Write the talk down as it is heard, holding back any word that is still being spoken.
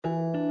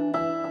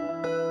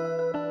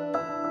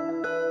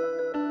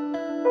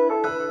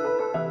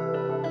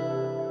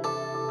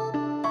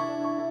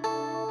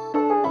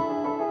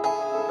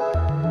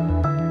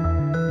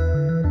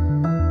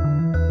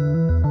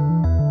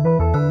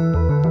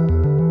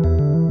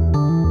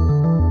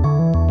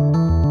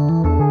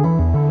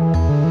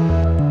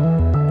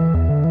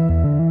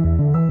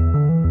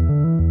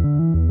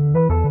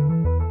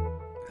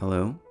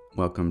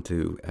Welcome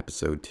to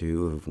episode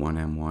 2 of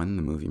 1M1,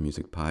 the Movie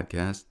Music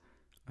Podcast.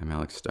 I'm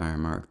Alex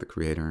Steyermark, the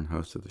creator and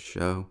host of the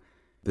show.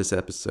 This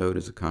episode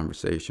is a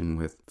conversation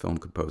with film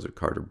composer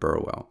Carter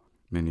Burwell.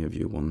 Many of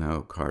you will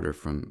know Carter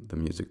from the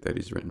music that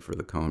he's written for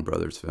the Coen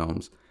Brothers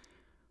films.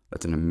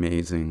 That's an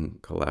amazing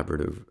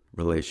collaborative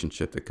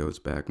relationship that goes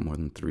back more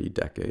than 3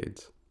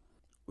 decades.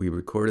 We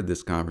recorded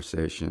this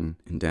conversation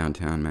in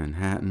downtown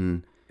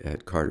Manhattan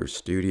at Carter's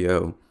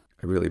studio.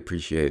 I really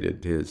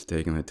appreciated his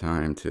taking the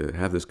time to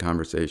have this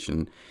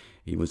conversation.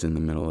 He was in the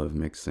middle of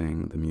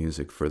mixing the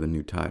music for the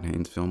new Todd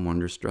Haynes film,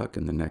 Wonderstruck,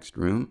 in the next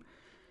room.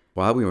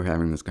 While we were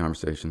having this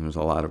conversation, there was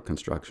a lot of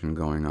construction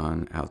going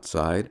on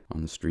outside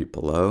on the street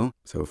below.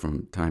 So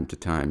from time to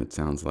time, it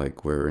sounds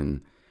like we're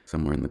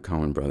somewhere in the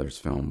Coen Brothers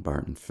film,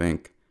 Barton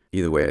Fink.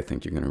 Either way, I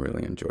think you're going to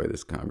really enjoy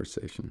this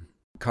conversation.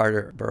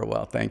 Carter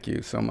Burwell, thank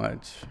you so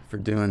much for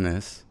doing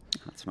this.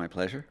 It's my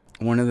pleasure.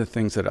 One of the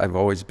things that I've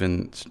always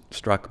been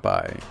struck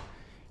by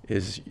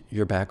is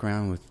your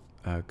background with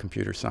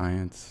computer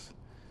science,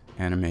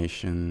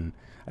 animation.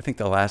 I think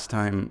the last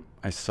time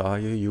I saw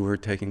you, you were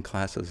taking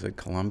classes at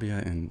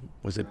Columbia in,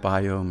 was it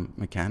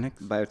biomechanics?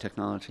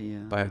 Biotechnology, yeah.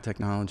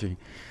 Biotechnology.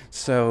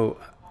 So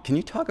can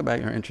you talk about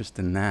your interest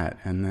in that?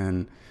 And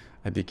then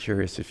I'd be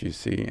curious if you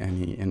see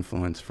any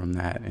influence from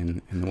that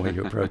in the way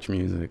you approach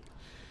music.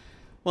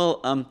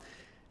 Well,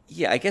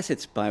 yeah, I guess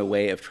it's by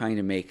way of trying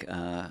to make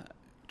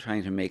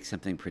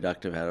something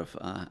productive out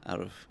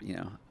of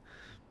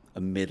a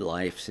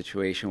midlife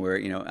situation where,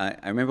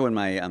 I remember when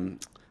my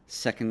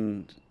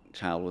second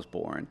child was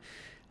born,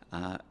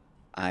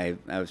 I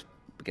was,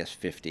 I guess,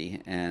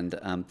 50,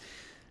 and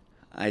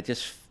I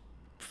just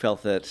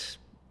felt that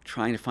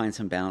trying to find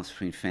some balance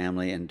between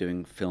family and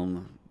doing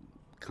film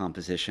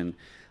composition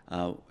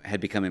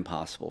had become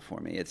impossible for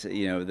me. It's,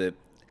 the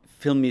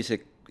film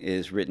music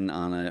is written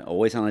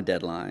always on a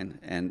deadline,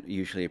 and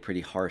usually a pretty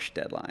harsh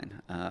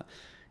deadline.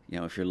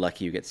 If you're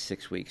lucky, you get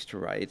 6 weeks to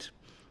write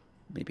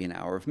maybe an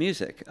hour of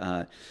music.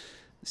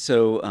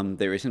 So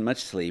there isn't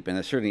much sleep, and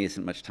there certainly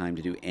isn't much time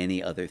to do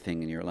any other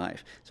thing in your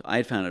life. So I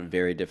had found it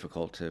very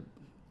difficult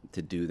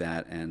to do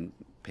that and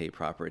pay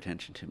proper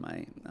attention to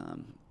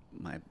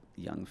my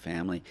young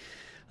family.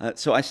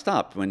 So I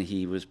stopped when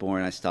he was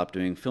born. I stopped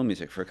doing film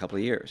music for a couple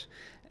of years,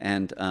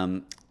 and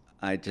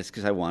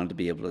because I wanted to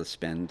be able to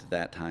spend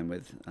that time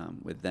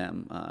with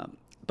them.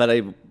 But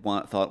I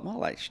thought,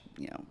 well,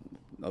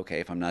 okay,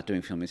 if I'm not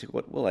doing film music,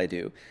 what will I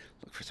do?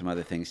 Look for some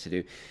other things to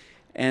do.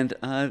 And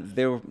I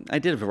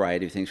did a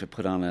variety of things. I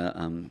put on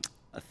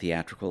a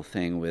theatrical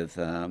thing with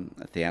a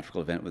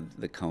theatrical event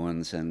with the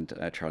Coens and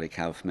Charlie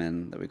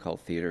Kaufman that we call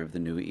Theater of the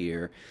New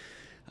Ear.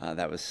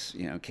 That was,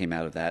 came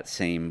out of that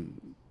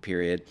same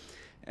period.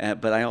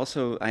 But I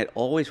had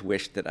always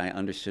wished that I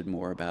understood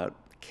more about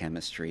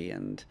chemistry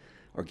and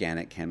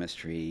organic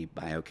chemistry,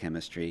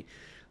 biochemistry.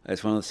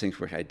 It's one of those things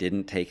which I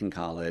didn't take in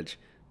college.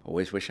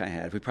 Always wish I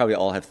had. We probably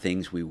all have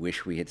things we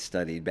wish we had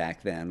studied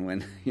back then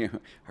when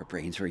our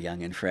brains were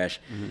young and fresh.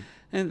 Mm-hmm.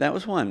 And that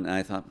was one. And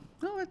I thought,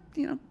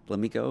 let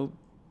me go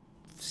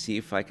see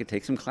if I could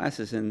take some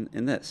classes in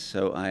this.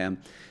 So I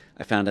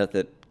found out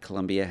that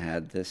Columbia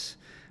had this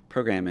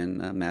program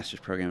a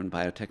master's program in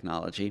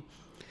biotechnology.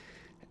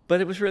 But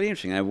it was really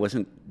interesting. I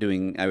wasn't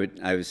doing.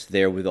 I was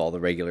there with all the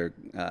regular,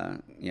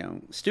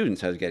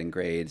 students. I was getting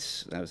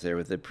grades. I was there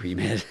with the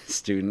pre-med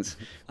students.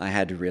 I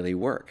had to really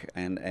work,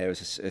 and it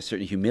was a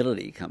certain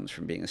humility comes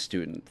from being a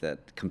student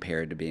that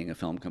compared to being a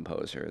film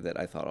composer that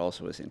I thought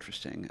also was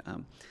interesting.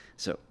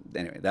 So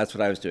anyway, that's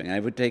what I was doing. I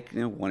would take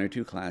 1 or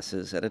 2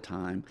 classes at a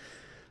time,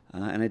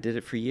 and I did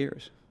it for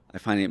years. I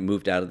finally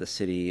moved out of the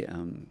city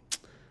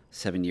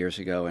 7 years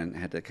ago and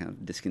had to kind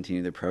of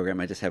discontinue the program.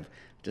 I just have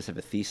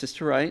a thesis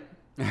to write.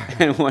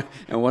 and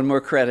one more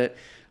credit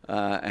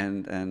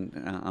and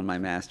on my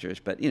master's,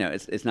 but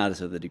it's not as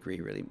though the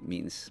degree really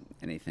means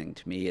anything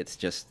to me. It's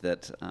just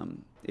that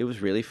it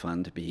was really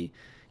fun to be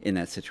in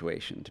that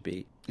situation, to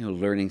be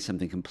learning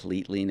something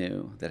completely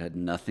new that had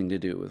nothing to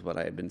do with what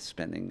I had been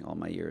spending all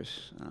my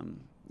years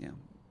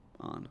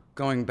on.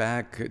 Going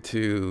back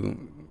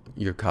to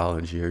your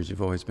college years,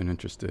 you've always been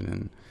interested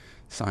in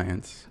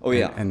science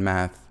and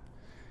math,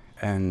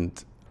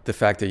 and the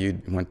fact that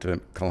you went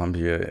to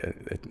Columbia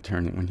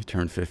when you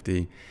turned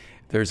 50,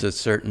 there's a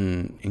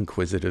certain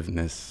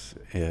inquisitiveness,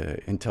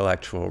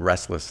 intellectual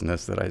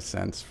restlessness that I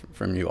sense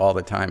from you all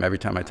the time, every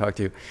time I talk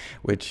to you,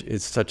 which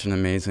is such an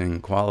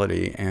amazing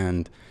quality.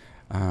 And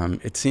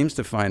it seems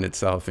to find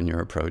itself in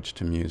your approach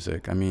to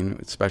music. I mean,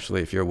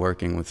 especially if you're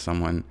working with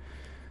someone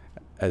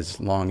as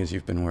long as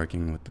you've been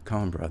working with the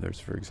Coen Brothers,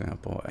 for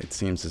example. It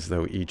seems as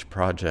though each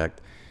project,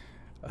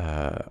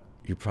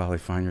 you probably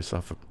find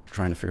yourself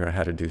trying to figure out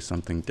how to do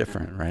something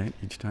different, right,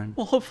 each time?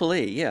 Well,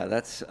 hopefully, yeah.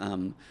 That's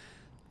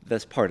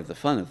part of the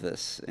fun of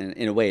this.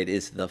 In a way, it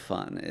is the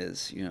fun.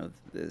 Is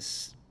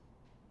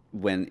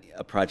when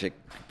a project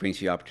brings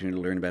you the opportunity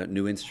to learn about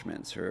new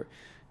instruments or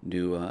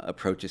new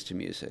approaches to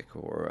music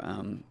or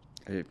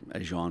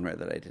a genre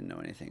that I didn't know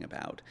anything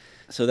about.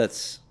 So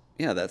that's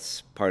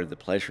part of the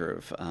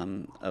pleasure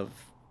of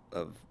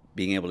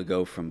being able to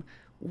go from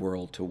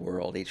world to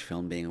world, each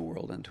film being a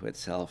world unto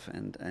itself,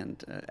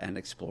 and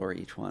explore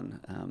each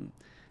one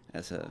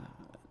as a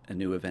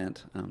new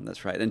event.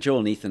 That's right. And Joel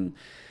and Ethan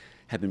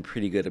have been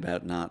pretty good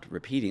about not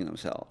repeating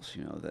themselves.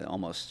 They're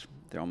almost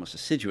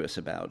assiduous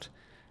about,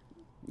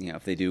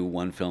 if they do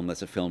one film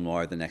that's a film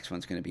noir, the next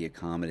one's going to be a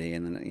comedy,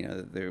 and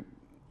then they're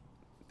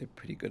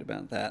pretty good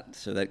about that.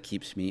 So that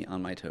keeps me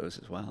on my toes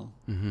as well.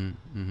 Mm-hmm,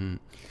 mm-hmm.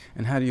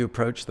 And how do you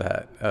approach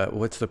that?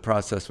 What's the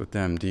process with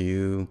them? Do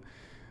you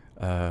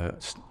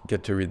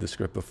get to read the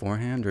script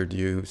beforehand, or do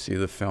you see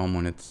the film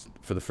when it's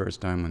for the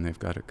first time when they've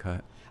got it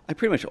cut? I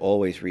pretty much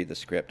always read the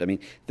script. I mean,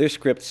 their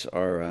scripts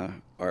are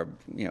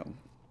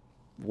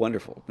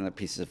wonderful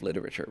pieces of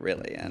literature,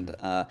 really, and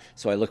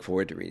so I look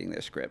forward to reading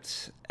their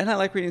scripts. And I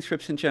like reading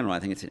scripts in general. I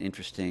think it's an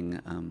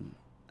interesting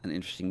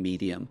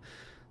medium,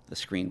 the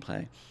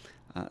screenplay.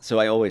 So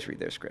I always read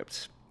their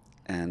scripts,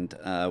 and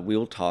we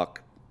will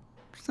talk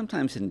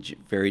sometimes in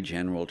very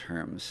general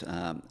terms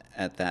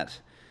at that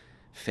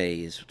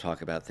phase. We'll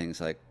talk about things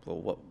like,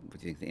 well, what do you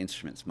think the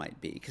instruments might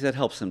be? Because that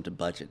helps them to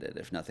budget it,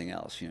 if nothing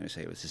else.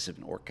 Say, was this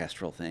an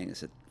orchestral thing?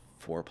 Is it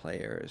 4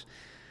 players?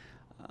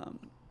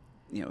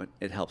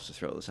 It helps to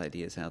throw those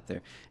ideas out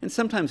there. And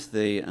sometimes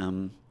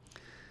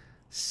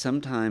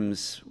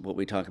sometimes what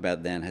we talk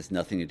about then has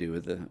nothing to do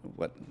with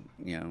what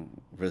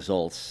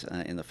results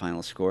in the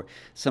final score.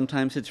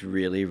 Sometimes it's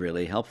really,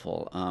 really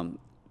helpful.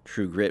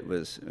 True Grit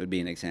would be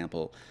an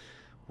example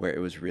where it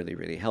was really,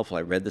 really helpful.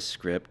 I read the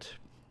script.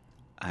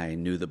 I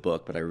knew the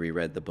book, but I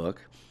reread the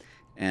book.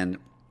 And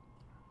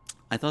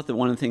I thought that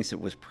one of the things that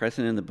was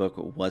present in the book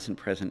but wasn't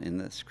present in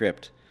the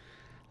script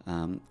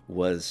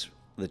was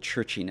the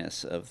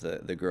churchiness of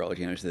the girl.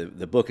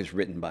 The book is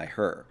written by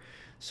her,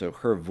 so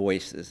her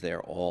voice is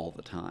there all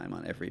the time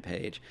on every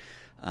page.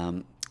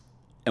 And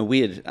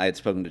I had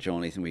spoken to Joel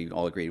and Ethan. We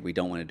all agreed we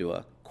don't want to do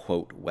a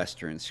quote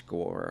Western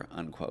score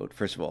unquote.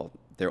 First of all,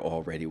 there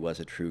already was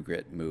a True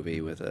Grit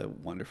movie with a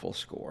wonderful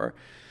score.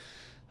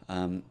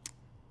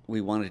 We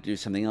wanted to do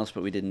something else,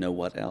 but we didn't know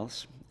what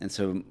else. And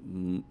so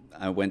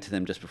I went to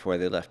them just before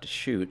they left to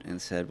shoot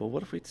and said, well,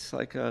 what if it's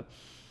like has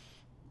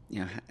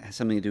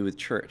something to do with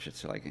church?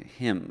 It's like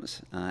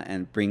hymns,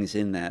 and brings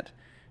in that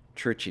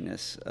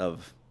churchiness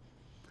of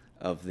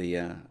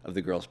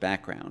the girl's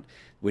background,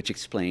 which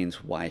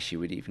explains why she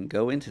would even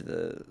go into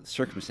the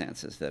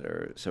circumstances that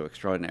are so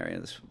extraordinary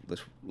in this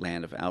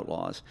land of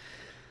outlaws.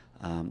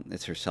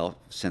 It's her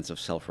sense of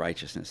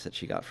self-righteousness that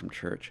she got from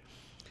church.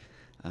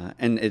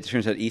 And it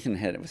turns out Ethan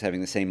was having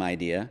the same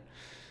idea.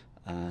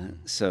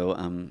 So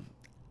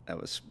that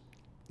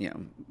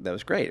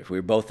was great. If we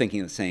were both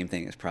thinking the same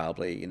thing, it's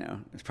probably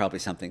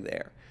something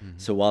there. Mm-hmm.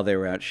 So while they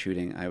were out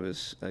shooting, I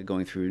was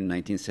going through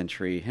 19th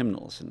century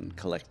hymnals and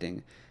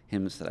collecting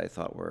hymns that I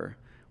thought were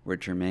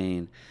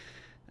germane.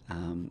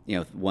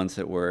 Ones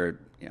that were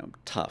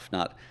tough,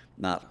 not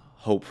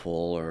hopeful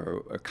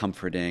or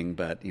comforting,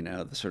 but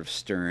the sort of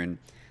stern,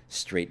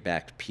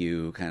 straight-backed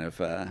pew kind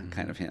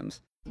of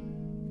hymns.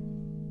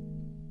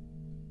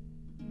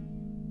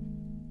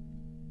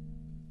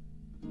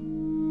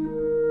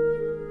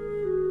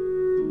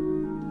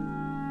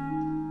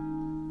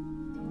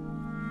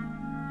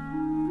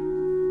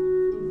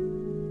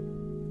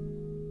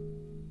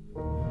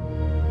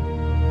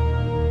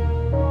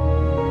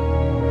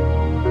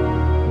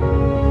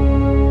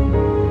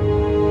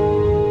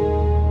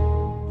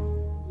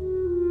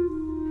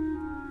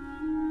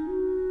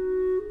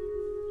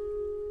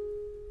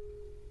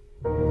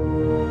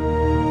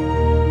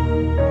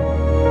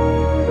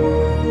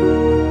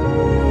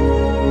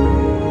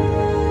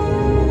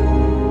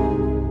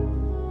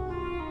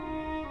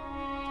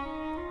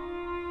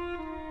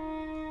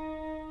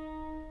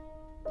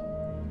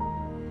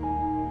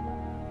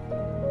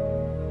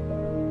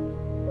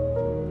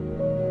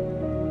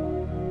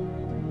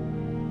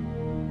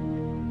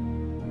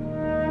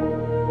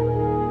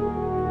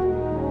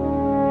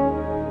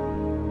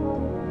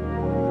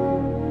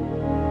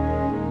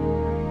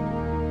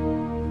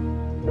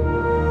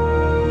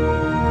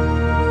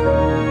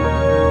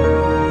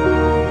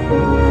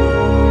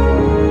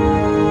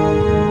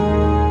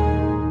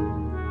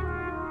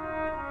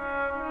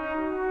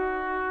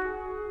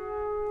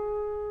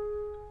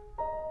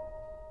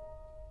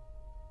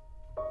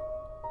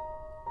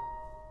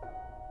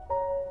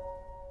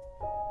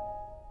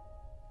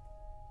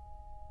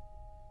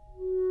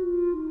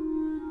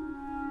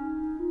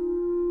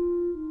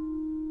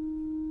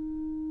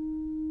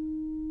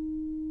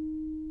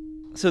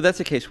 So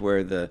that's a case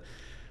where the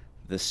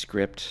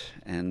script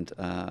and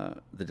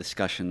the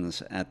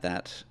discussions at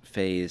that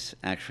phase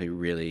actually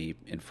really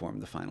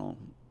inform the final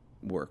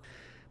work.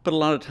 But a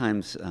lot of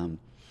times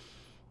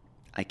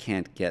I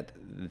can't get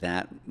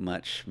that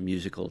much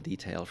musical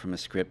detail from a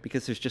script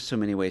because there's just so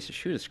many ways to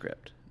shoot a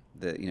script.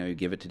 That you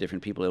give it to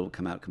different people, it will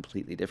come out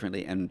completely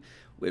differently, and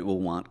it will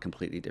want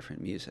completely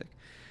different music.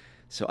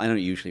 So I don't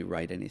usually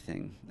write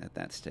anything at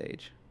that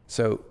stage.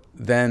 So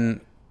then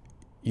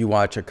you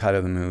watch a cut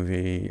of the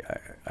movie.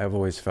 I've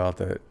always felt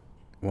that,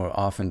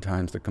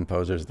 oftentimes the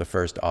composer is the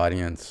first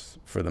audience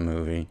for the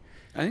movie,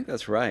 I think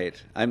that's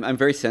right. I'm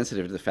very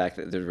sensitive to the fact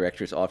that the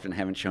directors often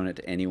haven't shown it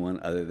to anyone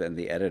other than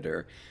the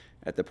editor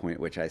at the point at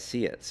which I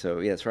see it. So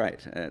yeah, it's right.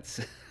 It's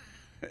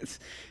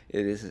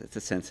it's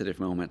a sensitive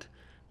moment.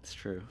 It's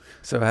true.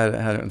 So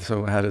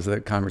how does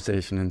that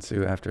conversation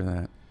ensue after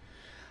that?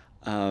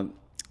 Um,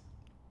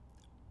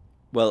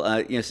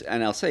 well, yes,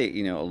 and I'll say,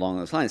 along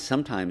those lines,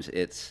 sometimes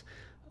it's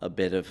a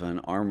bit of an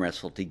arm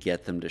wrestle to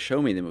get them to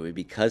show me the movie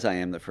because I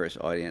am the first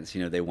audience.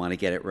 They want to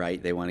get it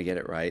right. They want to get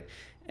it right,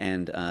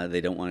 and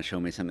they don't want to show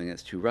me something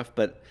that's too rough.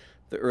 But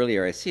the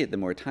earlier I see it, the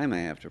more time I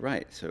have to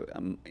write. So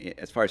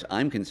as far as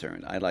I'm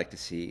concerned, I'd like to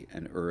see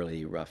an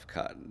early rough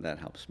cut. That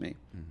helps me.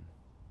 Mm-hmm.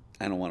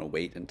 I don't want to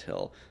wait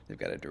until they've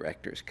got a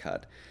director's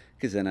cut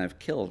because then I've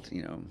killed,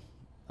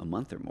 a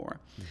month or more.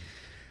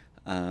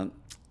 Mm-hmm.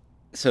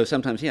 So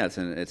sometimes, yeah,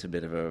 it's a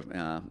bit of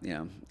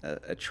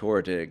a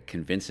chore to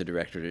convince a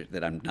director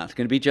that I'm not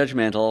going to be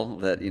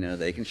judgmental, that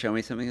they can show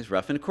me something that's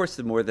rough. And of course,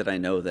 the more that I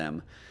know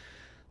them,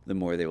 the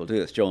more they will do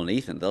this. Joel and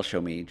Ethan, they'll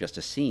show me just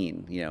a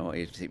scene.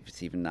 If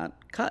it's even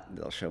not cut,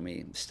 they'll show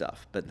me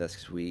stuff. But that's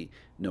because we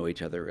know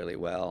each other really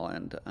well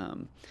and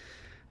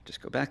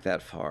just go back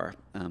that far.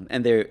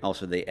 And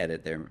they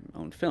edit their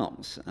own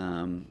films.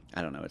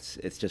 I don't know.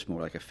 It's just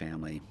more like a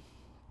family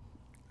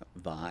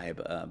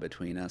vibe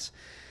between us.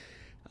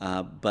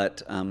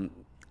 But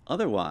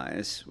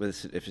otherwise,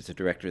 if it's a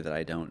director that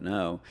I don't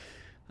know,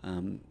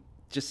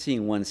 just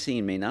seeing one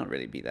scene may not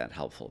really be that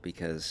helpful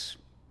because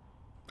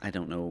I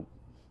don't know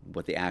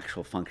what the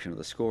actual function of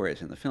the score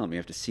is in the film. You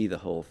have to see the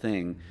whole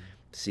thing,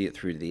 see it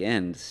through to the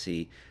end,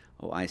 see,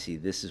 oh, I see,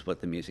 this is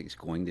what the music is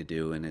going to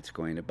do, and it's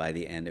going to, by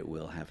the end, it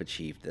will have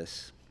achieved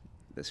this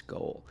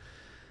goal.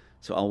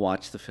 So I'll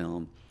watch the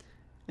film.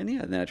 And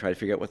then I try to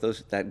figure out what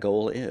that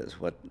goal is.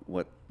 What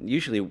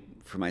usually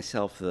for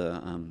myself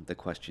the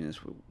question is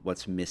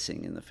what's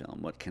missing in the film.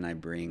 What can I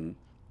bring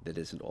that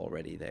isn't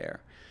already there?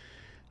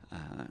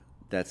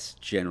 That's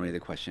generally the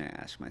question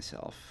I ask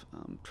myself.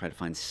 Try to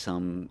find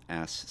some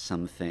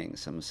thing,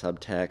 some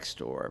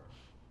subtext or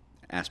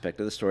aspect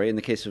of the story. In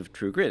the case of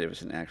True Grit, it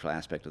was an actual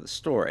aspect of the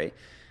story.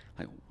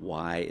 Like,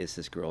 why is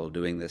this girl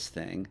doing this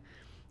thing?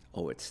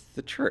 Oh, it's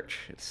the church.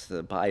 It's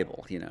the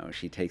Bible.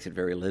 She takes it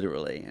very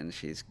literally, and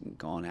she's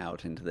gone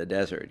out into the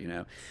desert.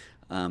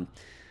 But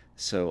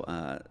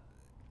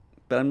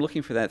I'm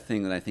looking for that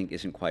thing that I think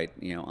isn't quite,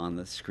 on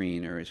the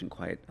screen or isn't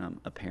quite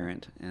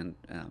apparent, and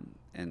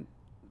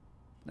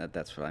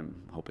that's what I'm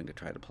hoping to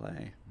try to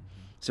play.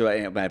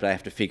 Mm-hmm. But I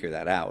have to figure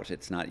that out.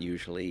 It's not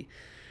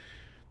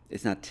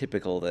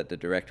typical that the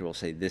director will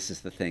say, "This is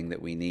the thing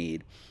that we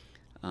need."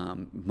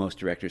 Most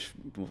directors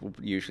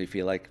usually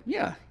feel like,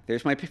 yeah,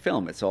 there's my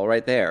film. It's all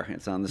right there.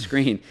 It's on the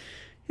screen.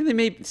 And they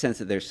may sense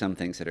that there's some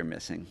things that are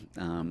missing.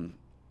 I'm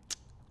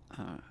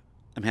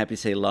happy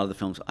to say a lot of the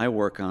films I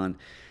work on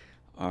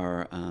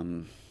are,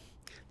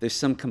 there's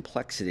some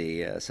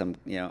complexity, some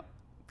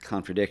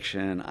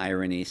contradiction,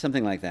 irony,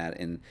 something like that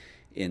in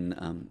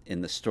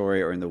the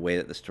story or in the way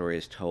that the story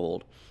is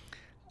told.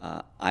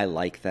 I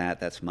like that.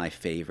 That's my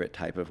favorite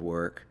type of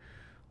work.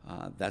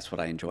 That's what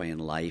I enjoy in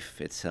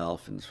life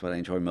itself, and it's what I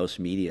enjoy most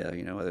media,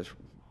 whether it's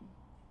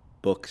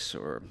books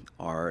or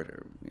art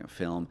or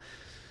film,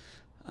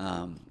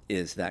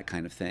 is that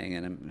kind of thing.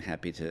 And I'm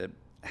happy to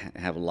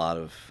have a lot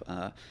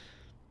of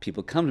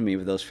people come to me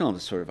with those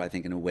films. Sort of, I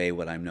think, in a way,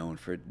 what I'm known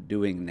for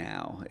doing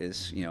now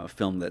is, a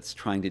film that's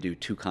trying to do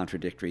two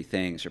contradictory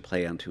things or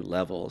play on two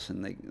levels,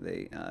 and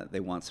they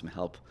want some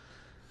help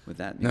with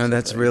that. No,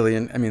 that's really,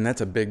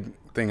 that's a big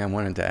thing I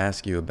wanted to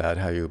ask you about,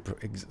 how you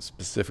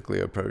specifically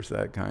approach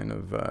that kind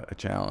of a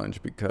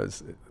challenge,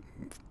 because,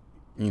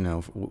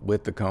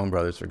 with the Coen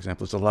Brothers, for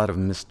example, there's a lot of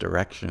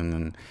misdirection,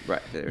 and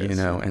right, there is.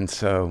 And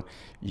so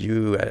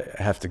you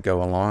have to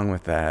go along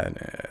with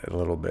that a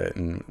little bit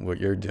in what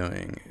you're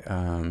doing.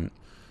 Can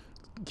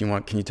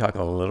you talk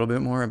a little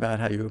bit more about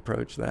how you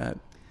approach that?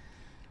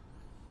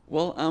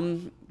 Well,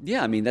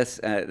 yeah,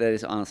 that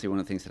is honestly one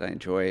of the things that I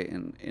enjoy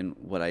in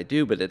what I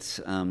do, but it's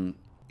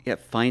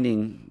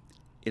finding,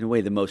 in a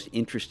way, the most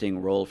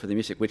interesting role for the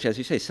music, which, as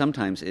you say,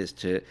 sometimes is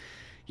to,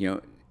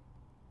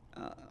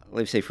 let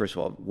me say, first of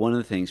all, one of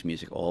the things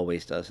music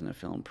always does in a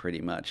film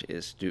pretty much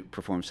is to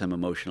perform some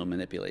emotional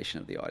manipulation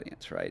of the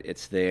audience, right?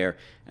 It's there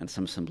on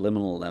some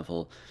subliminal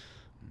level,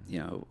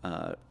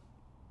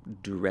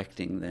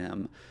 directing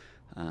them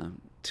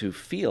to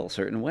feel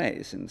certain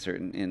ways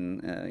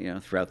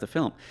throughout the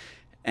film,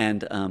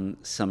 and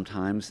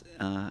sometimes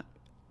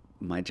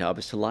my job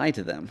is to lie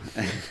to them.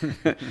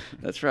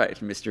 That's right.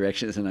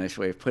 Misdirection is a nice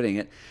way of putting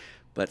it,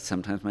 but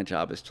sometimes my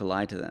job is to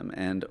lie to them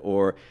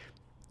or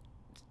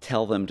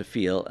tell them to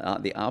feel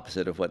the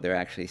opposite of what they're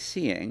actually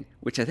seeing,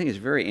 which I think is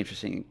very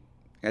interesting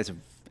as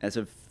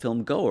a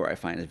film goer. I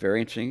find it a very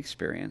interesting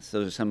experience.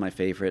 Those are some of my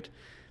favorite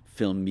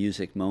film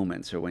music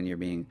moments, or when you're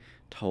being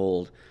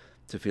told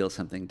to feel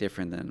something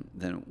different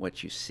than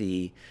what you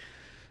see,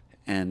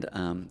 and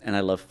I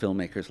love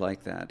filmmakers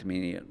like that.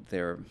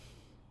 There are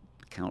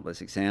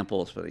countless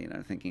examples, but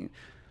thinking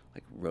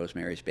like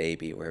Rosemary's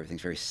Baby, where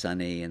everything's very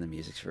sunny and the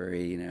music's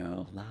very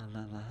la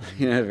la la,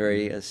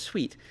 very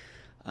sweet,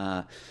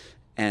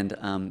 And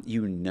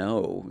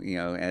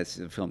as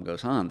the film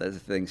goes on, that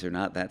things are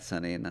not that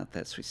sunny and not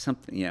that sweet,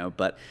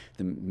 but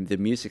the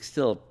music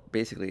still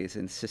basically is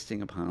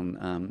insisting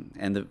upon,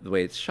 and the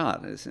way it's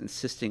shot is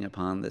insisting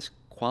upon this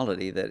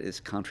quality that is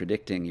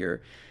contradicting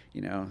your,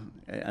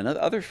 and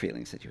other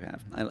feelings that you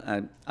have.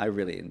 I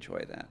really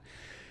enjoy that.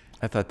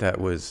 I thought that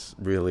was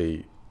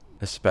really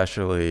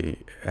especially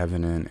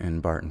evident in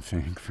Barton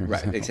Fink, for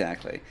example. Right,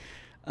 exactly.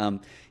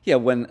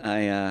 When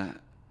I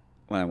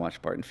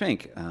watched Barton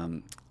Fink,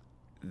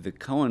 the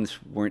Coens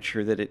weren't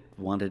sure that it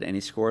wanted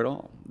any score at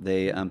all.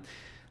 They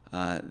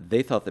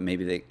thought that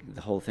maybe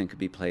the whole thing could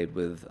be played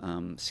with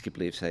Skip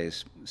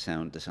Livesey's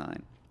sound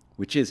design,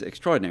 which is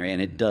extraordinary,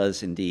 and it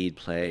does indeed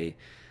play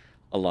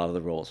a lot of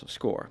the roles of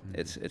score.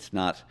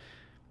 Mm-hmm.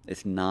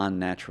 It's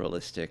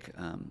non-naturalistic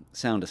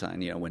sound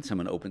design. When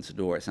someone opens a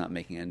door, it's not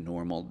making a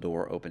normal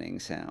door opening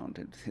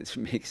sound. It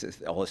makes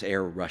all this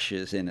air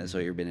rushes in as though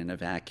you've been in a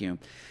vacuum,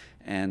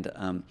 and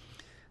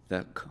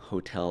the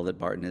hotel that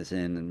Barton is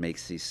in and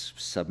makes these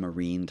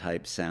submarine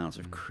type sounds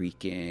of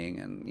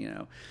creaking, and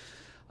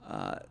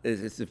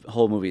the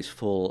whole movie is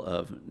full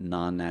of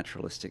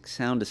non-naturalistic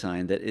sound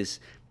design that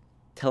is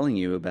telling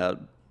you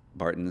about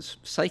Barton's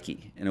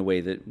psyche in a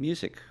way that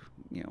music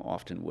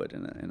often would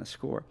in a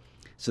score.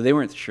 So they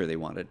weren't sure they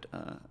wanted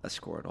a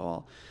score at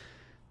all.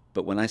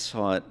 But when I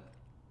saw it,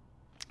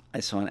 I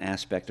saw an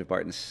aspect of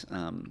Barton's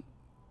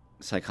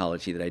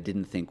psychology that I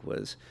didn't think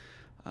was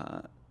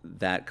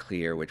that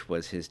clear, which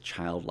was his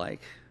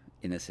childlike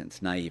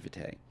innocence,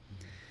 naivete.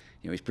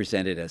 He's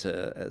presented as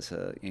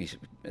he's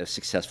a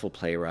successful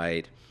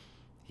playwright.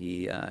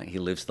 He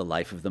lives the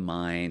life of the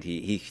mind.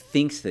 He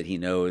thinks that he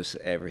knows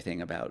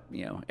everything about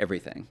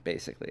everything,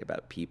 basically,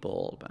 about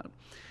people, about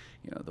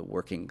the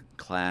working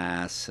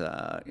class,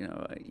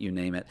 you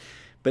name it.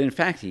 But in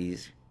fact, he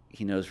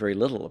knows very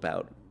little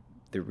about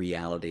the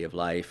reality of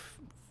life,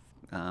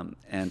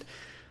 and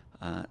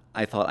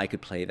I thought I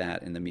could play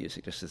that in the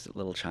music, just as a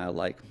little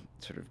childlike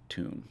sort of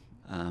tune.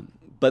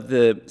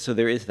 So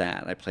there is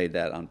that. I played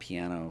that on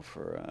piano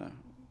for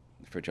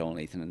Joel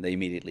and Ethan, and they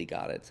immediately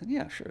got it. Said,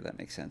 yeah, sure, that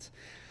makes sense.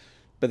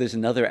 But there's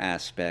another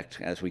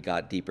aspect as we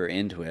got deeper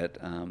into it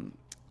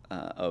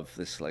of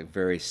this like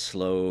very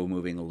slow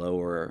moving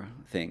lower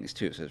things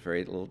too. So it's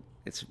very little.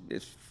 It's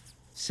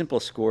simple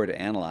score to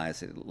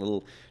analyze. A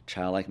little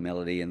childlike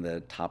melody in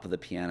the top of the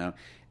piano,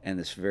 and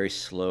this very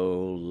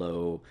slow,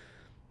 low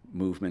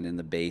movement in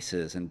the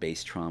basses and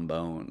bass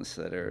trombones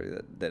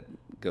that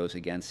goes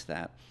against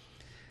that.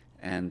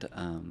 And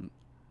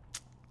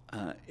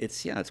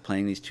it's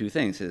playing these two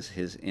things: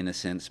 his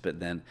innocence, but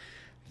then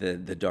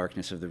the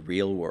darkness of the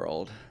real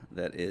world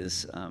that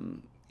is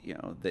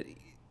that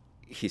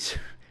he's.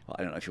 Well,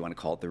 I don't know if you want to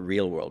call it the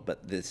real world,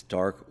 but this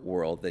dark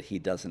world that he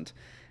doesn't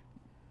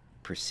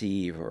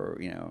perceive or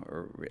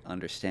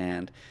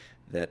understand,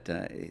 that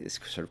is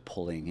sort of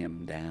pulling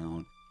him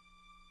down.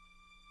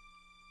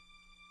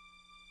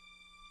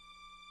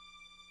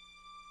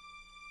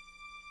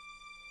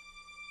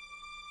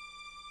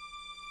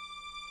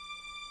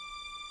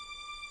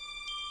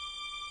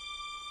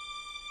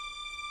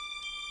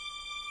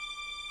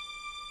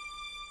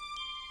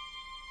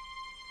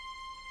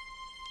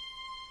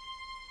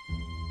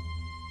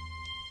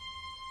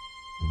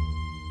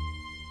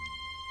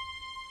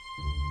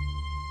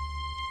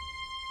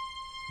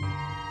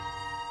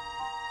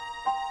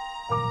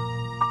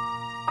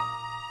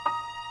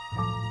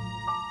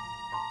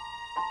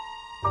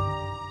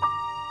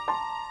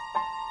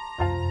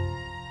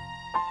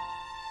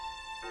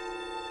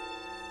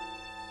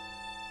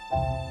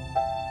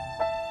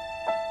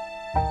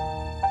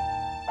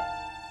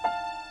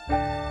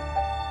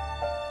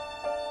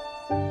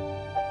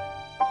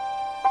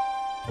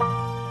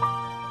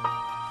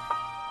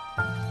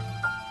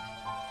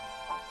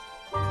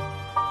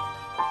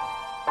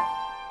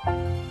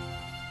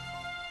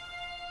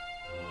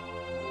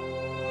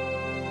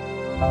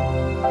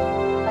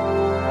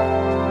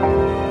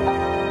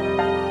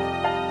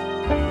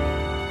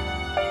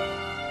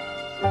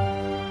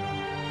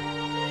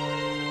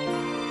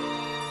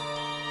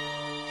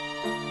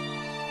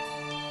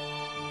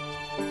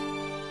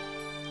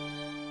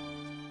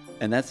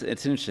 And it's an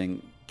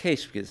interesting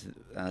case because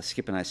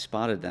Skip and I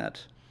spotted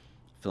that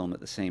film at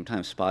the same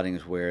time. Spotting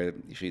is where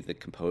usually the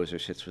composer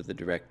sits with the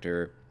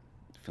director,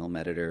 film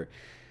editor,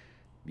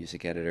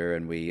 music editor,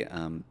 and we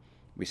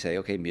say,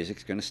 okay,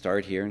 music's going to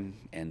start here and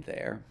end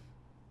there.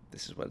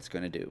 This is what it's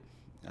going to do.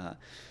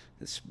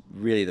 It's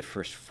really the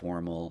first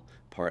formal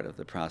part of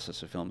the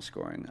process of film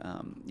scoring.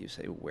 You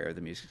say where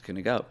the music's going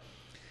to go.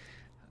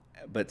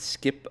 But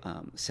Skip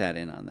sat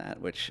in on that,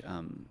 which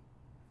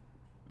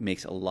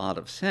makes a lot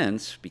of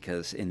sense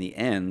because in the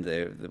end,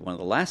 one of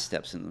the last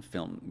steps in the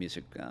film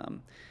music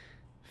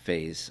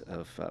phase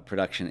of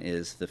production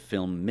is the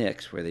film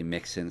mix, where they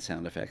mix in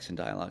sound effects and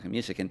dialogue and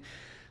music.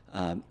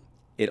 And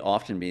it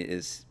often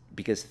is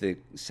because the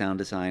sound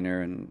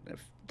designer and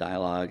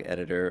dialogue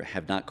editor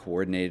have not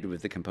coordinated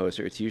with the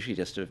composer. It's usually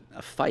just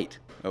a fight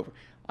over,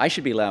 I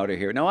should be louder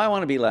here. No, I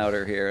want to be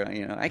louder here.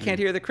 I can't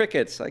hear the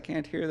crickets. I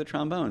can't hear the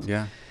trombones.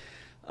 Yeah.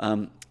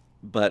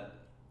 But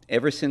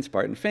ever since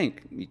Barton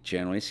Fink,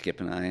 generally Skip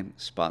and I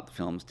spot the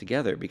films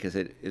together because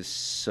it is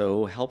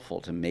so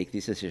helpful to make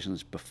these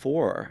decisions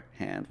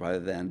beforehand rather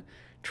than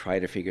try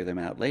to figure them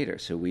out later.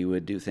 So we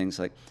would do things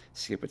like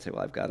Skip would say,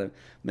 well, I've got a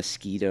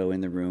mosquito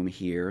in the room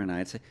here. And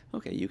I'd say,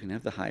 okay, you can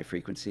have the high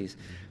frequencies.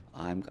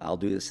 I'll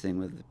do this thing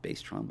with the bass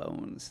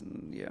trombones.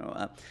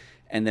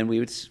 And then we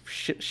would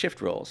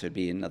shift roles. There'd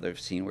be another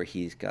scene where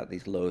he's got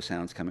these low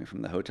sounds coming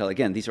from the hotel.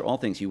 Again, these are all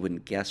things you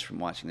wouldn't guess from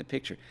watching the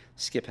picture.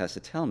 Skip has to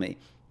tell me,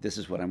 this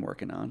is what I'm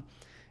working on.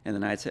 And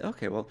then I'd say,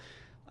 okay, well,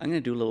 I'm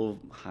going to do a little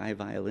high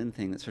violin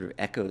thing that sort of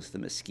echoes the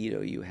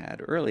mosquito you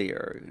had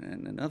earlier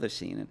in another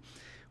scene. And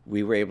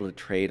we were able to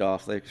trade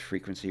off like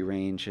frequency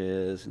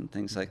ranges and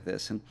things like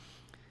this. And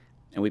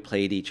we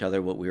played each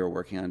other what we were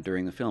working on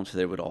during the film so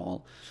they would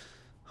all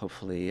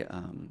hopefully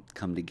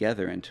come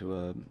together into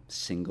a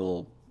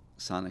single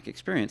sonic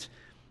experience,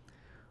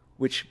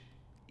 which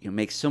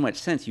makes so much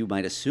sense. You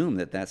might assume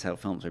that that's how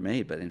films are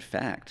made, but in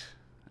fact,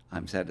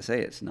 I'm sad to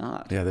say it's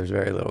not. Yeah, there's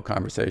very little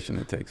conversation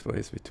that takes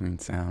place between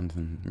sound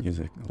and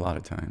music a lot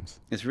of times.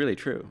 It's really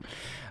true.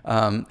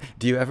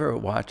 Do you ever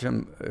watch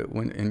them,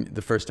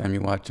 the first time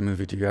you watch a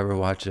movie, do you ever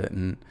watch it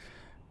and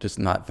just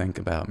not think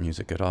about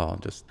music at all?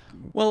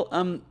 Well,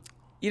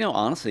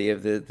 honestly,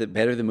 if the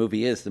better the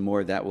movie is, the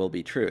more that will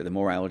be true. The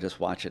more I will just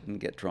watch it and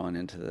get drawn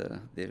into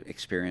the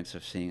experience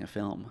of seeing a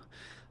film.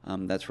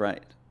 That's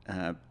right.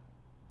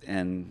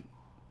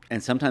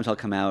 And sometimes I'll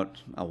come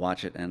out, I'll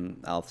watch it,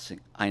 and I'll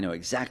think, I know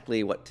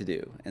exactly what to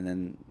do. And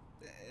then,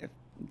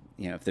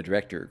 if the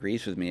director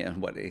agrees with me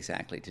on what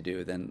exactly to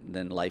do,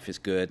 then life is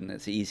good and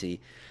it's easy.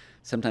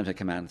 Sometimes I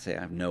come out and say, I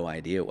have no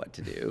idea what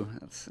to do.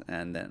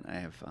 And then I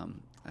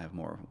have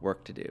more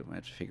work to do. I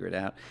have to figure it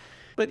out.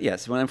 But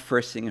yes, when I'm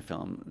first seeing a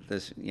film,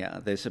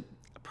 there's a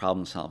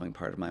problem-solving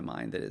part of my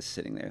mind that is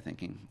sitting there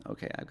thinking,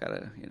 okay, I've got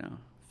to,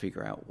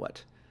 figure out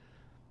what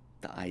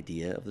the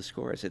idea of the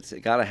score is. It's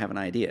got to have an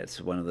idea. It's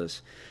one of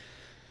those,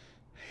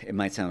 it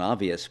might sound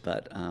obvious,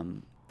 but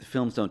the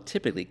films don't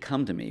typically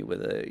come to me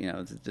with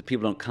the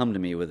people don't come to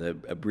me with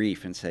a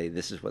brief and say,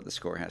 this is what the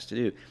score has to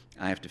do.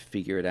 I have to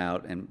figure it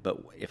out. But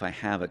if I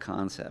have a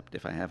concept,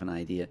 if I have an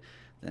idea,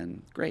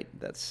 then great.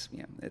 That's,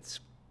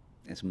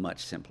 it's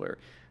much simpler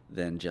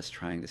than just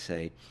trying to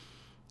say,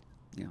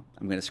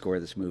 I'm going to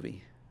score this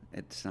movie.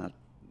 It's not,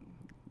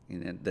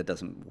 that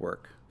doesn't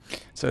work.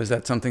 So is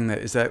that something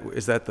is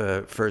that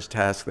the first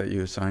task that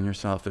you assign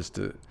yourself is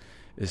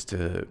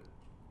to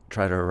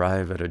try to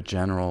arrive at a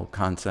general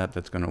concept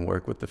that's going to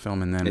work with the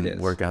film and then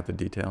work out the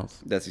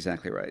details? That's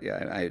exactly right.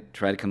 Yeah, I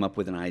try to come up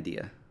with an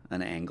idea,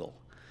 an angle,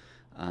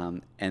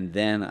 and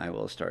then I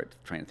will start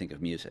trying to think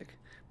of music.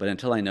 But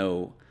until I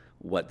know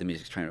what the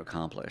music's trying to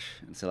accomplish,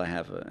 until I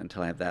have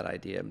that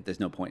idea,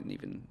 there's no point in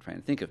even trying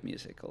to think of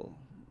musical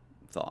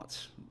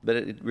thoughts. But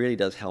it really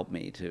does help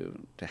me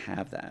to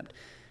have that.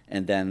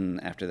 And then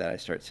after that, I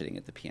start sitting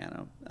at the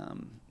piano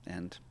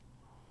and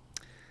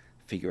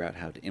figure out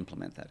how to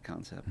implement that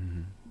concept.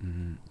 Mm-hmm.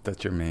 Mm-hmm.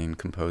 That's your main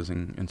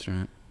composing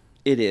instrument?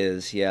 It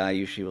is, yeah. I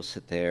usually will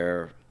sit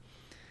there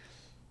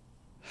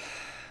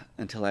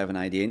until I have an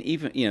idea. And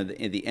even,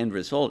 the end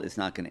result is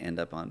not going to end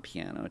up on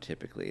piano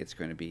typically. It's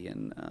going to be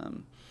in,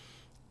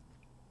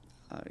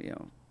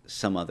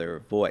 some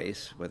other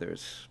voice, whether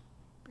it's,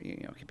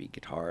 it could be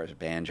guitars, or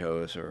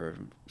banjos, or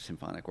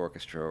symphonic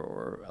orchestra,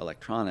 or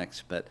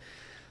electronics. But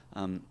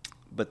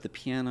the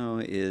piano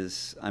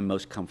is, I'm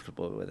most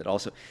comfortable with it.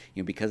 Also,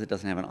 because it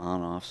doesn't have an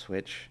on-off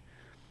switch,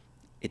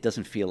 it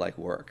doesn't feel like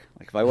work.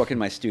 Like if I walk in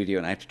my studio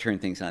and I have to turn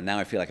things on, now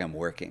I feel like I'm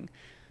working.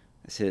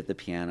 I sit at the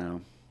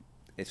piano,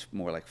 it's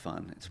more like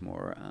fun. It's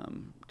more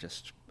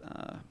just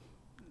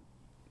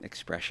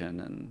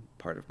expression and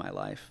part of my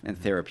life, and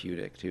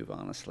therapeutic too,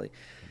 honestly.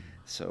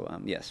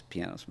 So yes,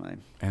 piano's my.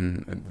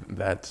 And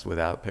that's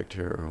without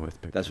picture or with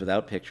picture? That's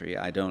without picture.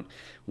 Yeah, I don't.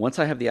 Once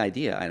I have the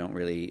idea, I don't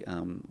really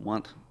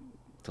want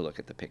to look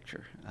at the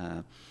picture.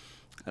 I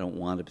don't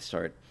want to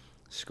start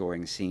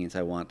scoring scenes.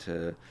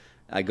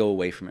 I go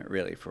away from it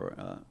really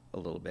for a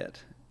little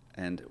bit.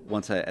 And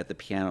once at the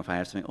piano, if I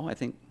have something, I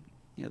think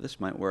this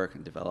might work,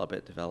 and develop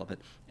it,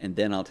 and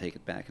then I'll take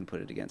it back and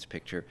put it against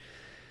picture.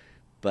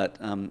 But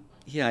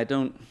I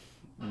don't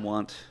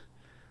want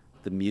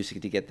the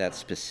music to get that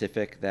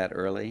specific that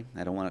early.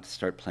 I don't want it to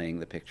start playing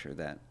the picture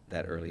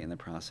that early in the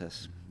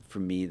process. For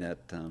me, that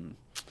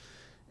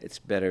it's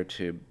better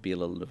to be a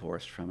little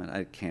divorced from it.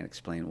 I can't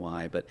explain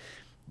why, but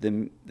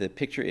the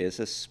picture is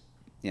it's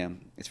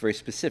very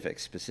specific.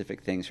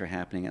 Specific things are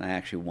happening, and I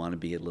actually want to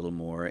be a little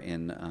more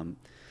in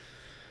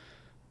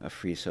a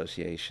free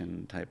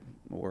association type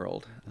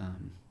world,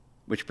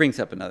 which brings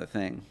up another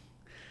thing.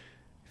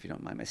 If you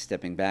don't mind my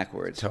stepping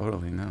backwards.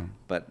 Totally, no.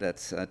 But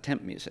that's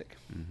temp music.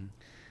 Mm-hmm.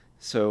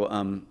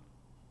 So,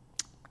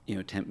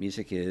 temp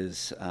music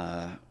is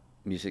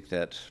music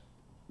that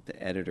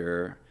the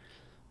editor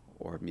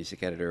or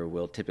music editor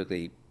will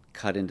typically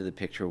cut into the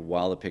picture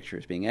while the picture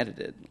is being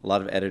edited. A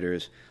lot of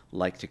editors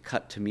like to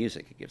cut to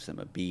music. It gives them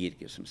a beat, it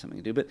gives them something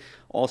to do. But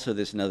also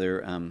there's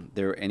there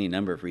are any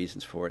number of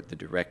reasons for it. The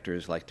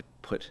directors like to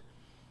put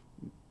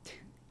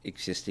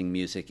existing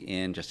music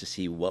in just to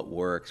see what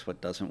works,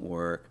 what doesn't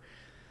work.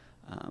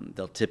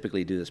 They'll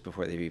typically do this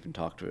before they've even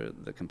talked to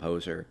the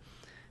composer,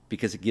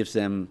 because it gives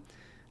them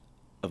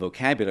a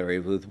vocabulary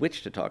with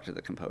which to talk to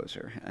the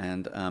composer.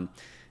 And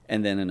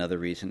then another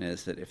reason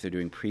is that if they're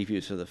doing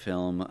previews of the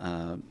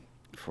film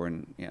for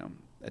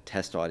a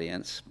test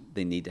audience,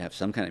 they need to have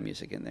some kind of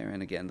music in there.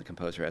 And again, the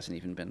composer hasn't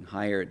even been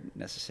hired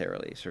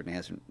necessarily, certainly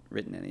hasn't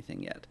written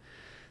anything yet.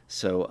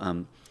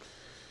 So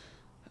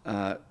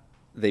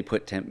they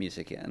put temp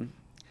music in.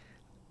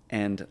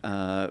 And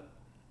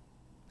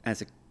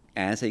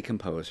as a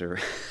composer,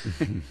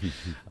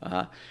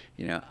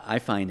 I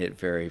find it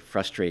very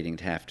frustrating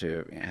to have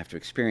to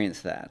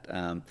experience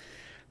that.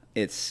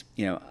 It's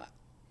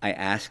I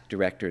ask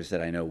directors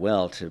that I know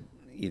well to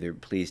either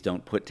please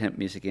don't put temp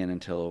music in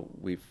until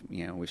we've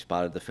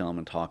spotted the film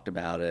and talked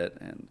about it,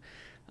 and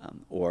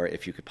or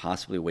if you could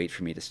possibly wait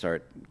for me to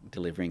start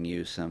delivering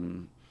you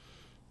some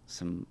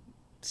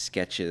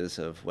sketches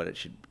of what it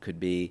could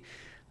be,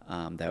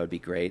 that would be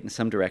great. And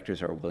some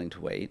directors are willing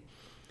to wait.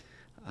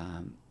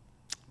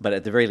 But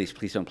at the very least,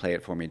 please don't play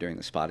it for me during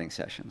the spotting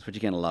sessions, which,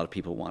 again, a lot of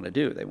people want to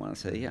do. They want to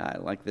say, yeah, I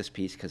like this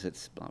piece because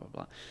it's blah, blah,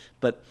 blah.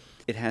 But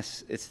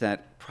it's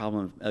that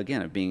problem,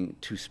 again, of being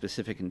too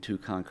specific and too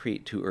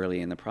concrete too early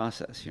in the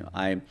process.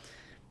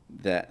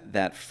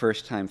 That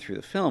first time through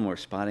the film we're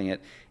spotting it,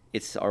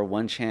 it's our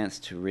one chance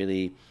to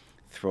really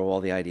throw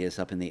all the ideas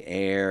up in the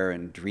air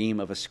and dream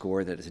of a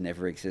score that has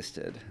never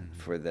existed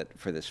for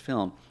this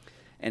film.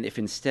 And if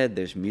instead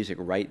there's music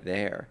right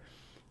there,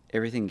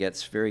 everything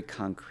gets very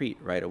concrete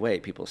right away.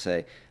 People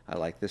say, I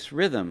like this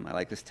rhythm, I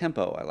like this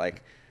tempo, I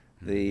like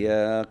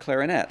the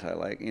clarinet, I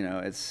like,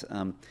 it's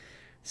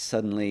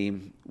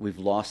suddenly we've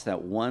lost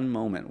that one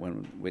moment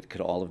when it could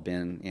all have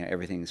been,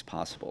 everything's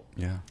possible.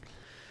 Yeah.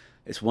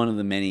 It's one of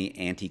the many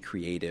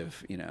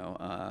anti-creative,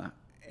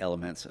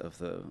 elements of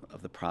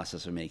the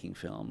process of making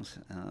films.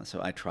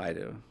 So I try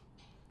to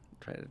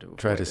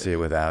see it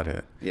without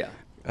it. Yeah.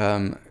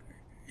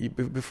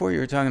 Before you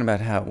were talking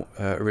about how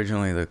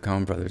originally the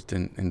Coen brothers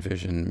didn't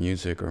envision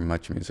music or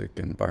much music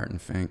in Barton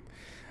Fink.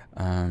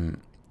 And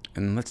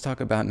let's talk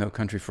about No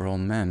Country for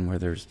Old Men, where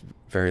there's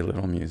very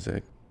little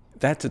music.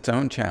 That's its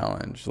own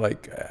challenge.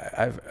 Like,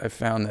 I've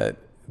found that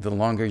the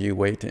longer you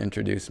wait to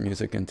introduce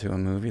music into a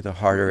movie, the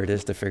harder it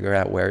is to figure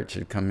out where it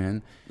should come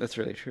in. That's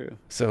really true.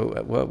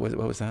 So what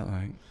was that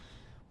like?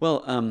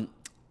 Well,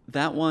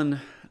 that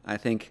one, I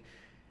think,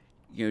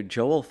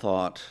 Joel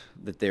thought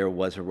that there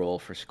was a role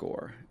for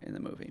score in the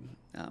movie.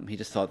 He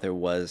just thought there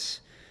were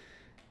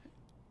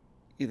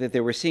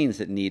scenes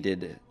that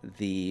needed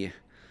the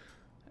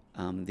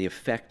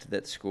effect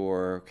that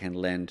score can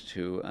lend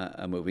to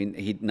a movie.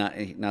 He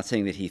not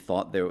saying that he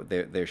thought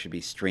there should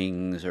be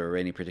strings or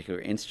any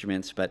particular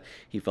instruments, but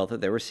he felt that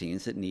there were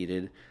scenes that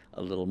needed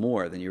a little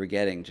more than you were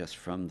getting just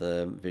from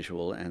the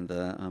visual and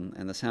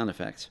the sound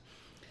effects.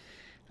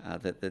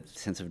 That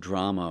sense of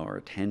drama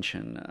or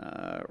tension,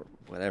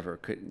 whatever,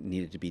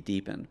 needed to be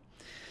deepened.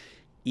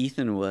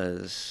 Ethan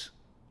was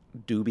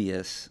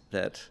dubious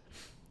that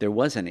there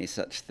was any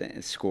such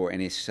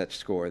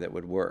score that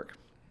would work.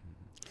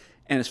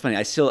 And it's funny,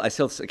 I still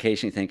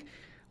occasionally think,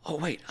 oh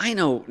wait, I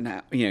know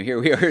now. Here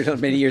we are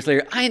many years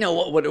later. I know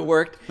what would have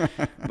worked,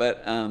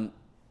 but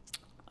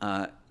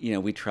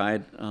we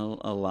tried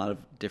a lot of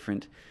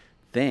different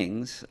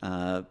things,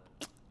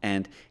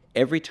 and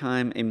every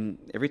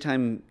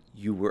time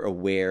you were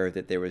aware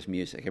that there was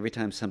music, every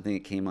time something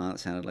that came on that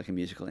sounded like a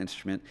musical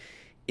instrument,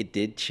 it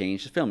did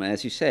change the film. And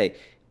as you say,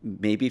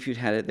 maybe if you'd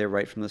had it there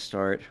right from the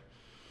start,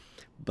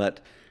 but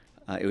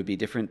it would be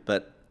different.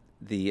 But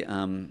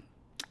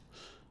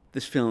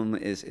this film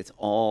it's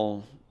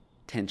all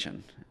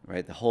tension,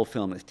 right? The whole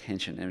film is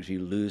tension, and if you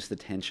lose the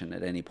tension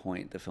at any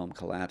point, the film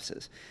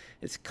collapses.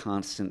 It's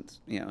constant,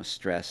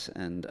 stress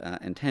and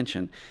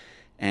tension,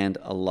 and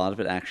a lot of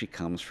it actually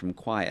comes from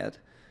quiet.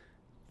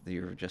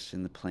 You're just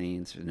in the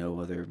plains. There's no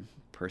other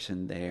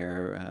person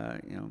there.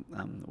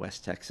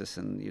 West Texas,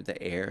 and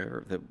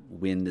the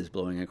wind is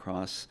blowing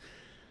across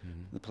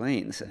the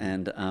plains,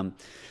 and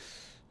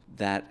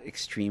that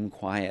extreme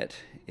quiet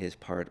is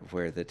part of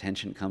where the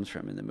tension comes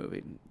from in the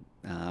movie.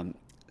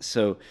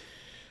 So,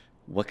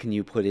 what can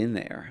you put in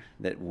there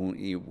that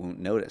you won't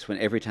notice? When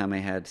every time I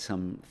had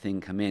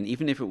something come in,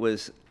 even if it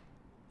was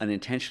an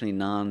intentionally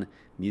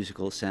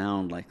non-musical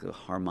sound like the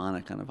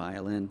harmonic on a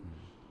violin.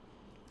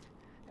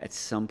 At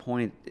some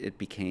point, it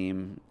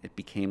became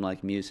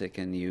like music,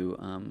 and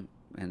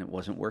and it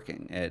wasn't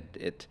working.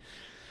 It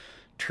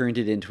turned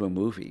it into a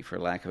movie, for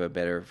lack of a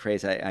better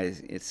phrase.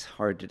 It's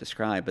hard to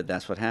describe, but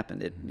that's what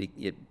happened.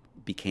 It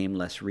became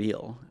less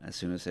real as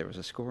soon as there was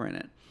a score in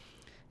it,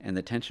 and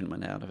the tension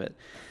went out of it.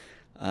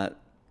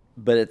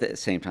 But at the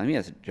same time,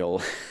 yes,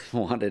 Joel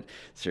wanted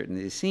certain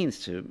of these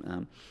scenes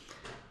to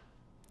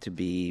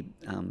be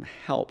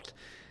helped,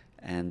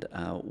 and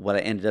what I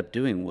ended up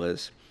doing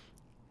was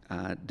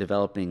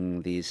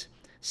developing these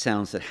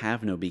sounds that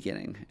have no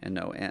beginning and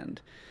no end,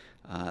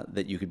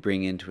 that you could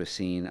bring into a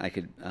scene. I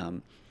could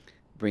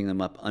bring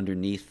them up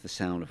underneath the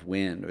sound of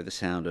wind or the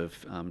sound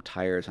of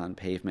tires on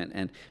pavement,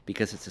 and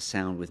because it's a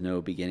sound with no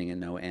beginning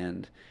and no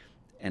end,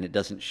 and it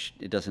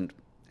doesn't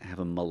have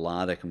a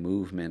melodic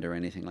movement or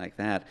anything like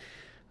that.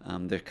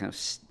 They're kind of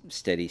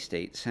steady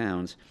state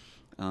sounds.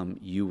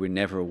 You were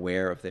never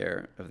aware of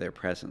their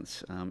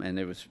presence, and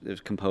it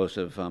was composed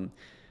of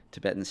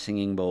Tibetan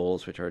singing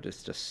bowls, which are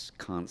just a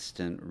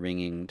constant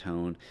ringing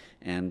tone,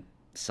 and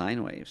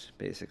sine waves,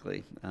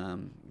 basically.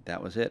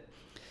 That was it.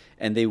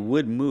 And they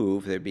would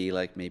move. There'd be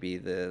like maybe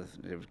it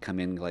would come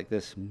in like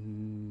this,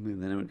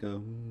 and then it would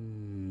go,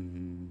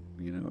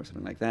 or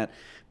something like that.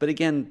 But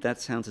again, that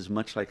sounds as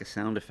much like a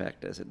sound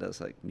effect as it does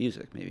like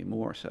music, maybe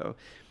more so.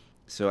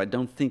 So I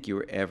don't think you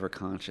were ever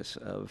conscious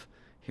of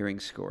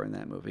hearing score in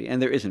that movie.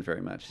 And there isn't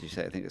very much, as you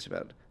say. I think it's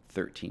about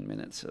 13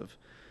 minutes of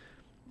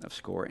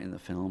score in the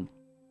film.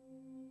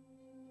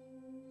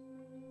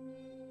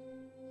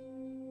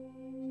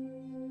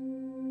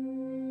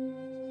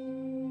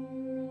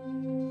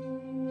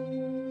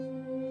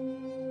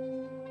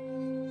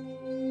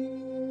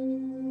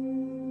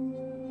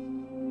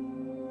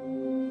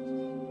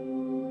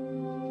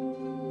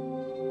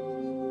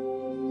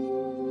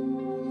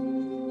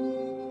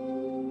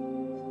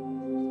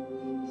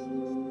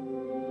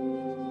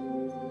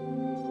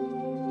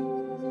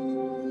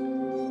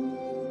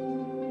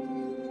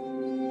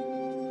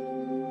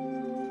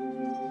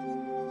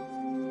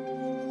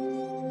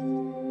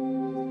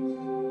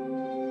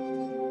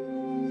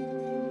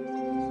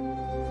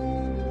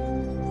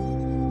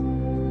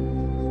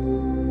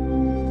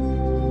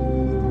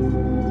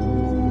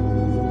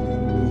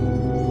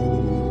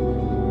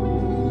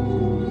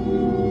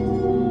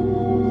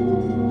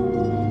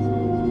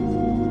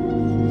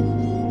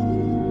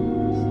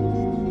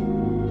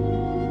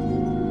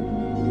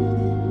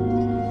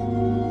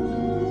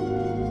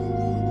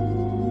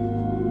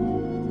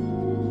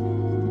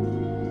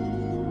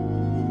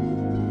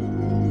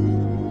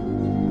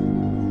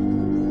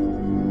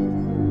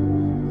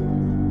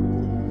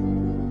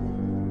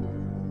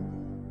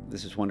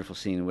 Wonderful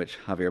scene in which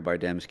Javier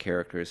Bardem's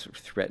character is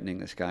threatening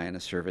this guy in a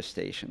service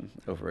station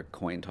over a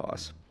coin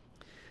toss.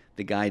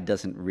 The guy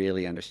doesn't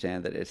really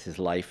understand that it's his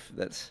life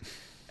that's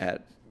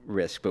at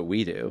risk, but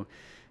we do,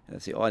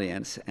 as the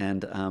audience.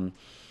 And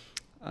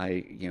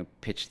I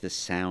pitched this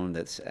sound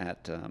that's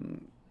at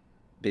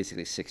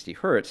basically 60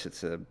 hertz.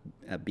 It's a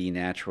B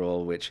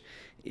natural, which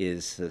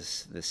is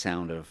the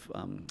sound of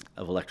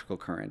electrical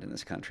current in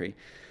this country.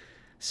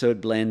 So it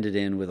blended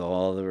in with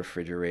all the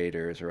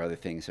refrigerators or other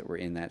things that were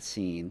in that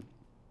scene.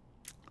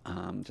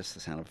 Just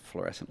the sound of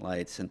fluorescent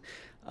lights, and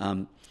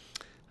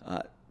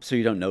so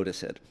you don't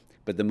notice it.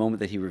 But the moment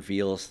that he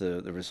reveals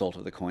the result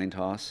of the coin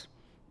toss,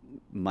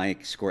 my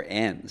score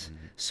ends.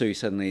 Mm-hmm. So you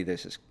suddenly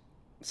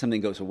something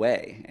goes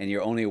away, and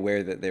you're only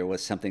aware that there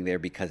was something there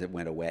because it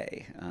went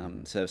away.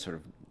 So sort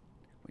of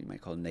what you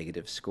might call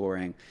negative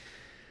scoring.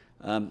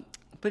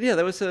 But yeah,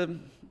 that was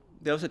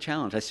a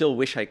challenge. I still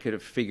wish I could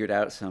have figured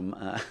out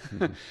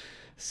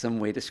some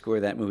way to score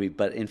that movie.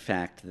 But in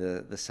fact,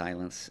 the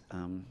silence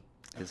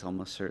is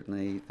almost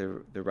certainly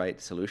the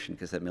right solution,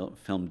 because that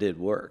film did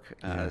work.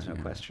 There's no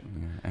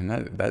question. Yeah. And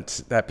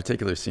that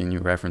particular scene you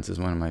reference is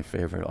one of my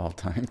favorite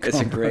all-time. It's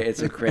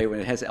a great one.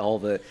 It has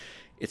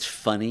it's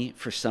funny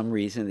for some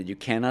reason that you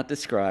cannot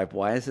describe.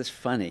 Why is this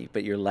funny?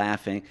 But you're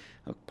laughing.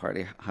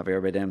 Partly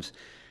Javier Bardem's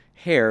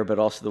hair, but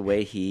also the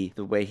way he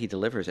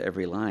delivers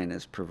every line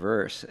is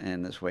perverse,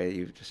 and this way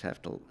you just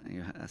have to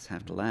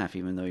laugh,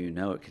 even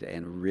though it could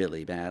end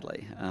really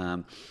badly.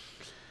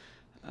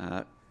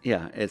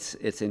 Yeah,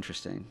 it's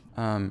interesting.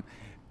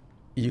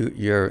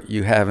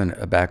 You have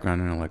a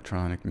background in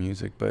electronic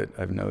music, but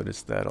I've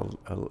noticed that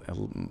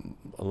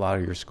a lot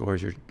of your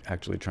scores you're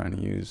actually trying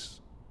to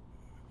use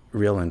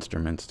real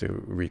instruments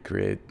to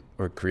recreate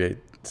or create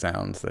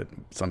sounds that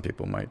some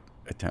people might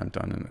attempt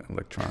on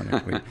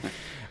electronically.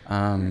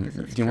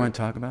 Do you want to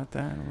talk about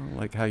that,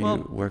 like how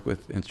you work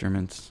with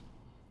instruments?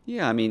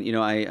 Yeah, I mean,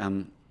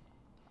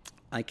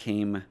 I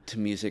came to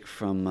music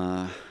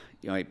from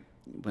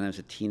when I was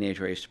a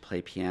teenager, I used to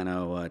play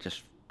piano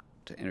just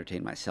to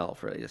entertain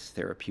myself, really, just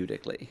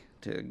therapeutically,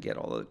 to get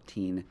all the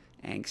teen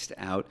angst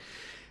out.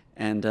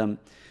 And at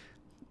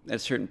a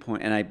certain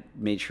point, and I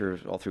made sure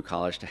all through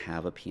college to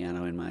have a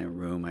piano in my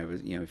room. I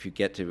was, if you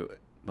get to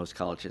most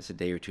colleges a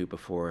day or two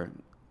before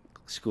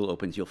school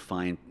opens, you'll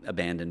find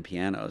abandoned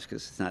pianos,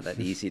 because it's not that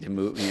easy to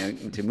move,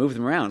 to move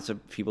them around. So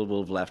people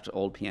will have left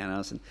old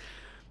pianos, and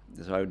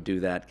so I would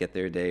do that, get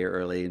there a day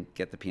early, and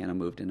get the piano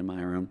moved into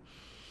my room.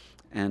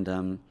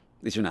 And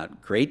these are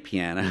not great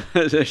pianos.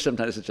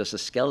 Sometimes it's just a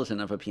skeleton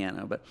of a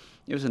piano, but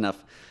it was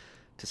enough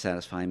to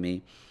satisfy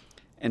me.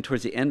 And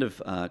towards the end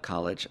of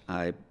college,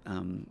 I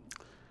kind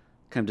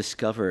of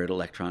discovered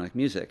electronic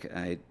music.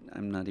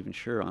 I'm not even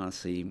sure,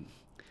 honestly,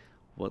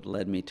 what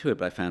led me to it,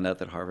 but I found out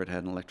that Harvard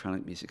had an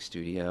electronic music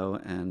studio,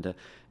 and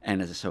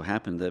as it so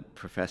happened, the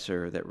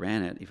professor that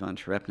ran it, Ivan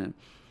Cherepnin,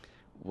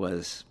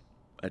 was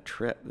a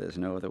trip. There's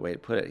no other way to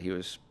put it. He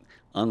was,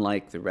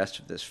 unlike the rest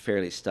of this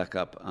fairly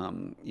stuck-up,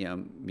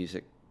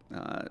 music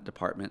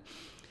department,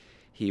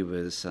 he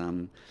was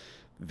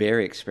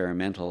very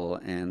experimental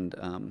and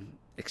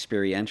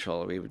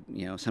experiential. We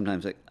would,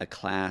 sometimes a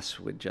class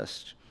would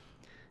just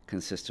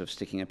consist of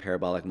sticking a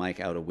parabolic mic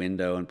out a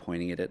window and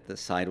pointing it at the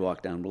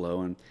sidewalk down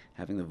below and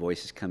having the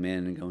voices come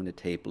in and go into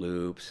tape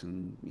loops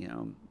and,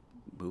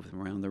 move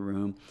them around the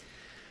room.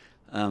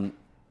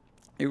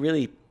 It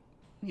really,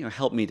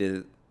 helped me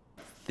to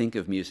think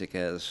of music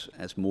as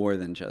more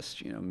than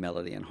just,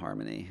 melody and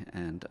harmony,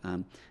 and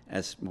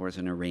as more as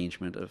an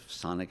arrangement of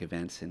sonic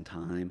events in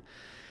time.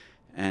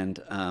 And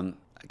I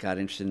got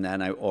interested in that,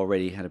 and I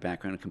already had a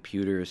background in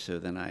computers, so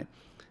then I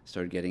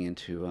started getting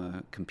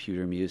into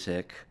computer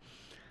music.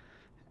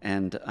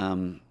 And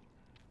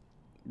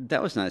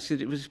that was nice.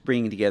 It was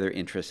bringing together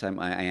interests.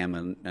 I am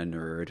a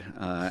nerd,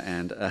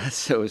 and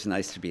so it was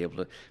nice to be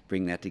able to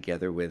bring that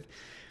together with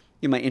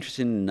my interest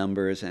in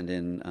numbers and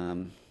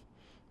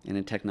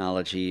in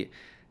technology,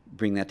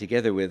 bring that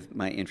together with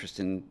my interest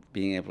in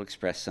being able to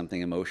express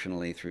something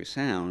emotionally through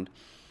sound.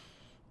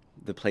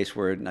 The place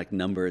where like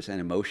numbers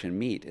and emotion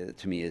meet,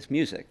 to me, is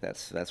music.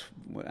 That's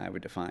what I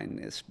would define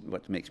as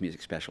what makes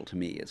music special to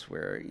me. It's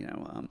where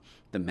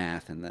the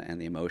math and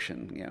the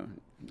emotion.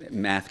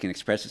 Math can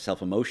express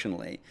itself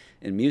emotionally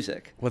in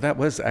music. Well, that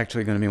was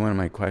actually going to be one of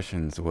my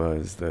questions.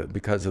 Was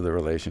because of the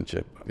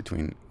relationship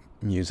between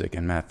music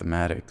and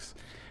mathematics,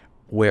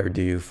 where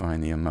do you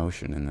find the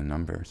emotion in the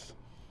numbers?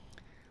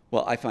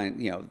 Well, I find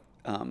the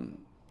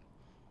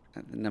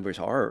numbers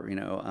are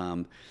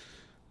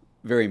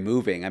very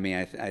moving. I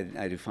mean,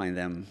 I do find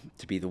them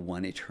to be the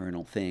one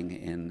eternal thing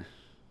in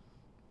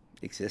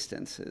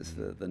existence is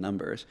the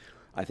numbers.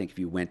 I think if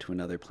you went to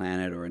another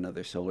planet or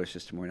another solar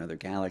system or another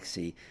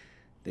galaxy,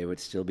 there would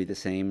still be the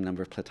same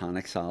number of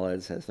platonic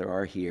solids as there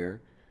are here.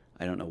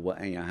 I don't know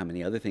how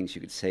many other things you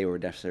could say were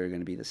necessarily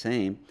going to be the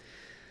same.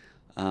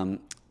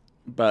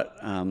 But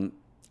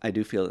I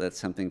do feel that that's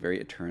something very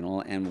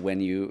eternal. And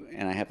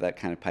and I have that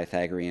kind of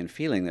Pythagorean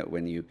feeling that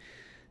when you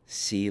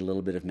see a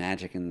little bit of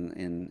magic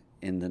in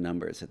the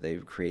numbers, that they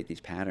create these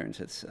patterns,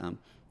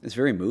 it's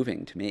very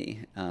moving to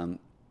me.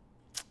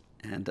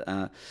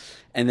 And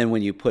then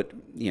when you put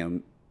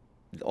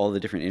all the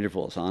different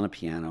intervals on a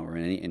piano or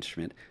in any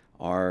instrument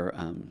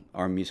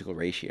are musical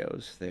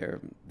ratios.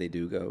 They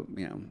do go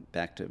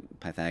back to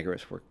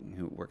Pythagoras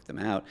who worked them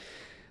out,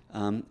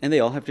 and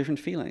they all have different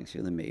feelings.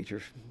 The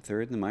major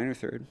third and the minor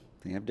third,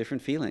 they have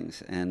different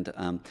feelings, and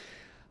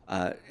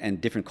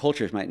different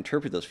cultures might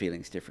interpret those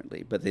feelings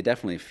differently, but they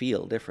definitely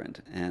feel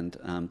different.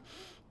 And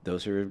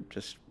those are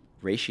just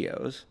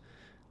ratios.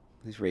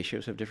 These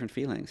ratios have different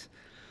feelings.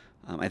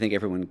 I think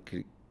everyone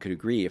could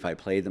agree if I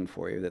played them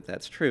for you that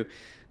that's true.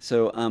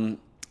 So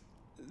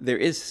there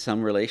is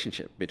some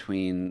relationship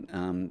between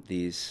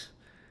these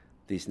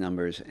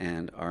numbers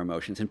and our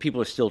emotions, and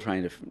people are still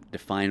trying to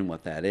define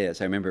what that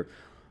is. I remember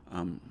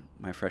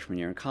my freshman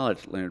year in college,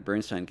 Leonard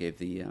Bernstein gave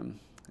the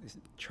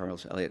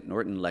Charles Eliot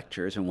Norton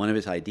lectures, and one of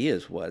his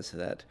ideas was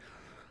that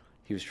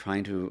he was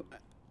trying to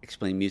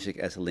explain music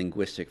as a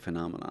linguistic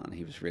phenomenon.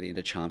 He was really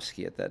into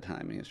Chomsky at that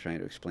time, and he was trying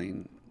to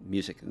explain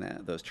music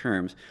in those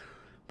terms.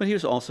 But he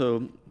was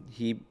also,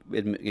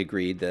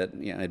 agreed that,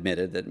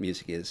 admitted that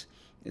music is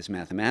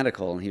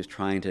mathematical, and he was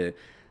trying to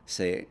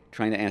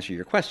answer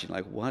your question,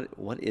 like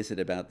what is it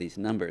about these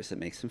numbers that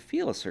makes them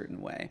feel a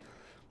certain way?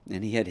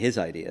 And he had his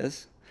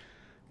ideas,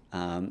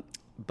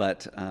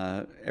 but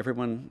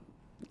everyone,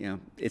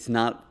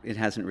 it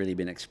hasn't really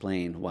been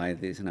explained why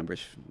these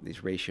numbers,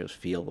 these ratios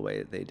feel the way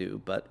that they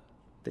do, but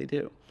they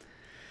do.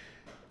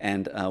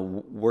 And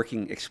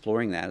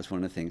exploring that is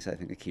one of the things I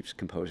think that keeps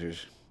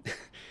composers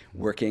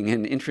working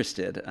and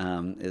interested,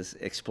 is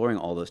exploring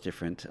all those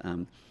different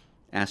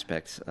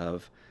aspects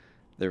of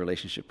the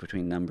relationship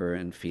between number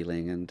and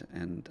feeling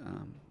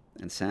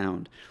and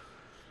sound.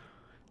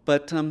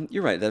 But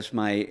you're right. That's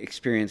my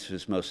experience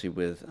was mostly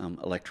with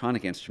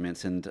electronic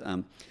instruments,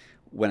 and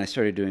when I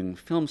started doing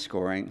film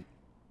scoring,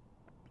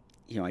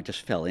 I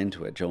just fell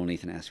into it. Joel and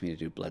Ethan asked me to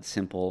do Blood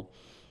Simple.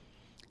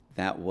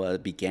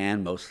 That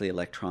began mostly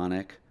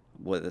electronic.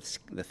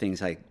 The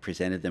things I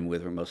presented them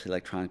with were mostly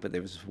electronic, but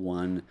there was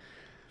one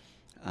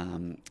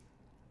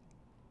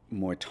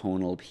more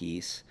tonal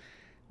piece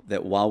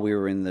that while we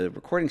were in the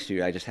recording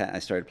studio, I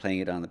started playing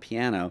it on the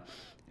piano,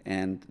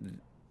 and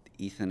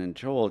Ethan and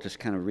Joel just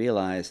kind of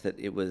realized that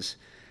it was,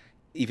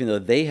 even though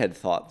they had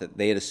thought that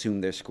they had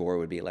assumed their score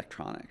would be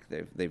electronic.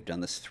 They've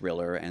done this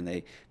thriller, and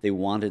they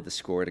wanted the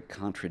score to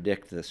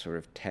contradict the sort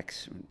of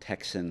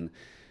Texan,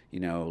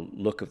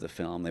 look of the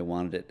film. They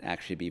wanted it to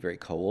actually be very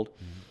cold.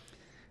 Mm-hmm.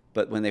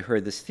 But when they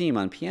heard this theme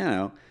on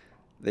piano,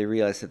 they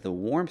realized that the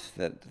warmth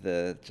that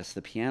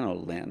the piano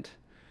lent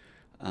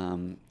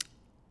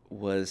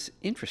was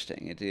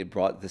interesting. It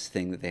brought this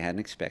thing that they hadn't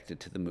expected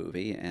to the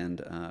movie, and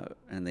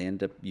they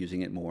ended up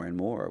using it more and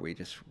more. We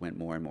just went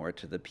more and more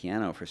to the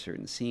piano for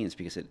certain scenes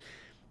because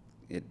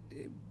it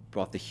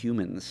brought the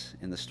humans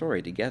in the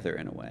story together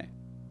in a way.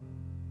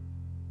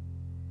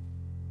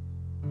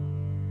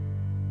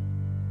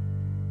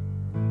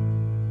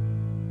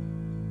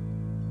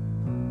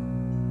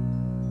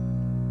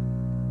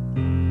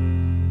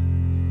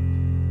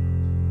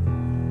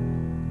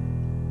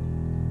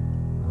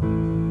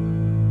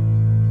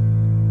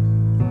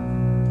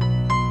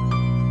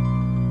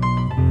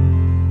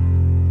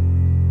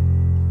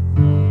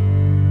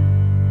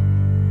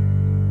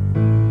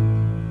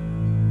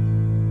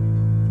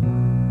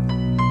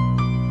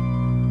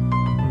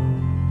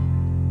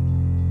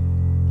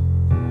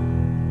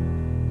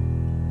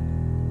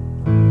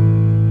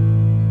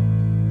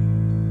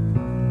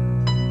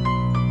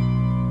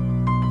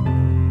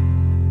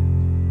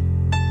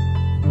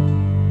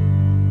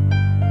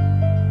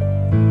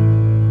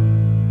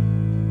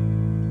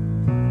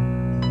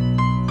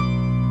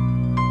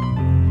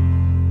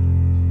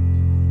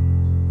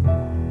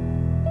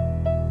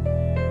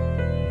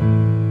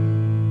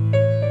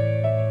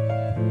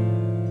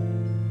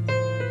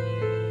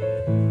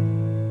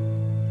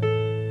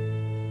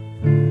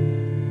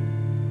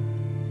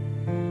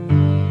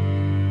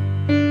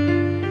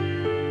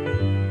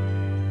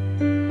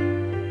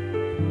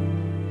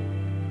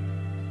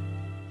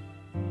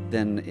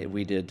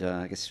 we did,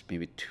 I guess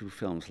maybe 2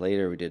 films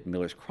later, we did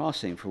Miller's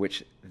Crossing, for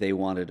which they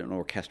wanted an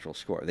orchestral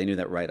score. They knew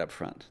that right up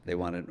front. They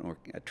wanted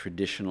a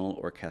traditional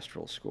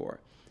orchestral score.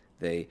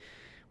 They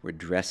were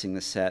dressing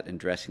the set and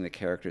dressing the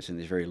characters in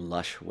these very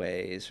lush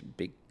ways,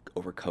 big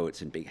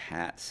overcoats and big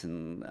hats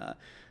and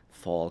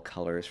fall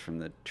colors from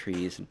the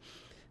trees. And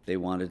they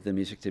wanted the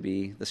music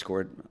the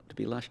score to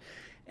be lush.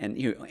 And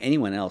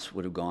anyone else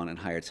would have gone and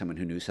hired someone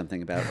who knew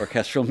something about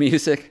orchestral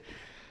music.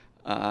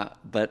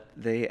 But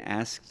they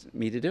asked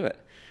me to do it.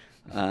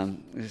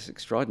 It was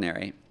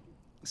extraordinary.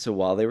 So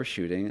while they were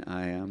shooting,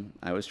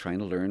 I was trying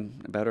to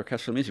learn about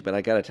orchestral music, but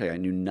I got to tell you, I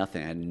knew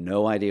nothing. I had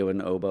no idea what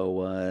an oboe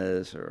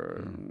was,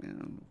 or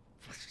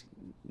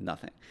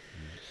nothing.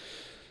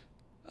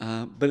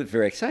 But it's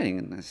very exciting,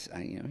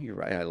 and you're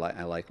right.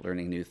 I like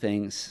learning new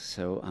things.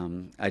 So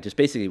I just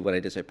basically what I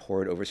did is I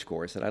poured over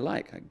scores that I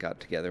like. I got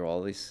together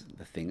all the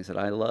things that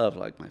I love,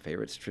 like my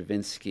favorite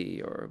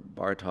Stravinsky or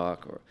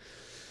Bartók or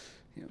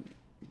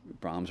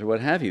Brahms or what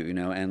have you,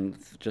 and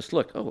just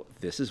look. Oh,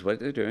 this is what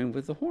they're doing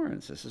with the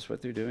horns. This is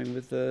what they're doing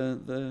with the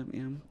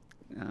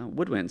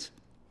woodwinds.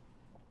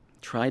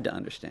 Tried to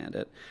understand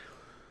it,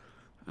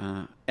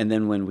 and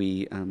then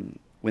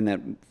when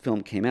that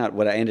film came out,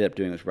 what I ended up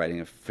doing was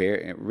writing a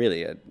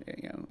fairly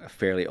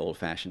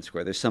old-fashioned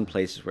score. There's some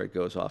places where it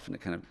goes off into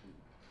kind of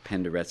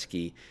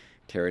Penderecki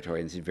territory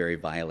and these very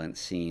violent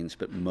scenes,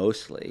 but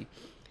mostly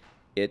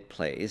it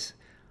plays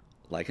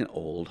like an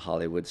old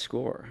Hollywood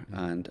score.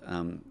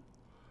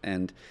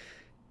 And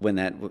when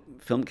that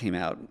film came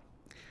out,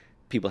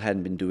 people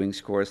hadn't been doing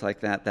scores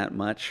like that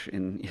much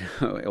in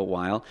a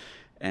while.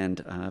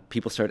 And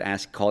people started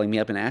calling me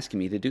up and asking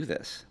me to do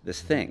this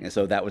thing. And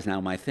so that was now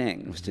my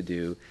thing, was to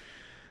do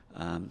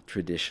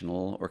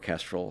traditional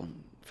orchestral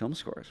film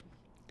scores.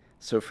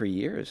 So for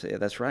years,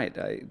 that's right.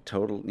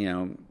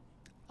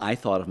 I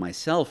thought of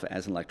myself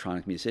as an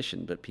electronic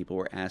musician, but people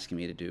were asking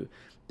me to do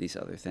these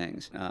other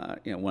things.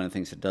 One of the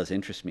things that does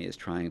interest me is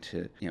trying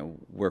to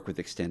work with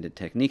extended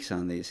techniques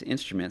on these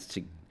instruments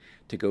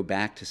to go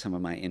back to some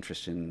of my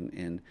interest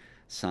in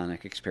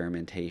sonic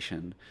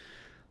experimentation.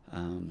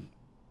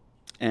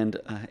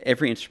 And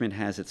every instrument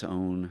has its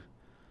own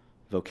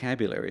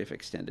vocabulary of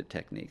extended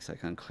techniques,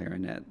 like on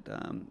clarinet,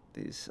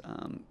 these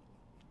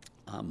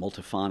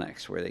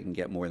multiphonics where they can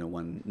get more than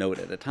one note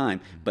at a time,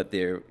 but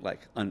they're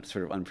like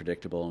sort of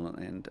unpredictable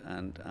and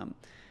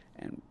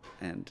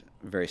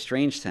very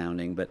strange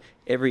sounding. But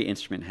every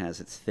instrument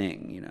has its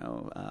thing,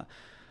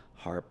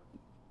 harp,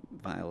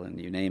 violin,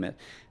 you name it.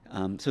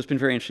 So it's been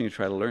very interesting to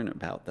try to learn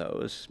about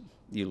those.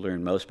 You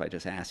learn most by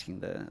just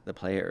asking the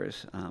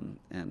players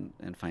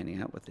and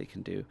finding out what they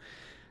can do.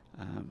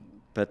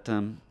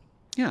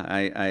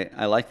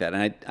 I like that,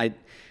 and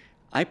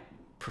I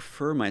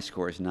prefer my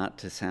scores not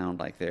to sound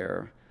like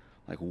they're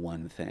like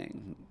one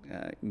thing.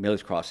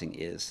 Miller's Crossing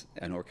is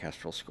an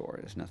orchestral score.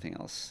 There's nothing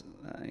else.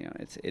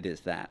 It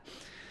is that.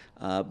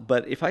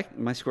 But if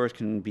my scores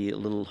can be a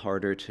little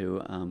harder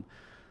to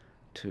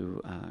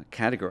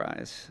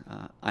categorize,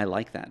 I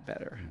like that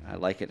better. I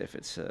like it if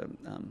it's a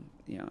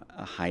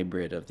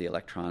hybrid of the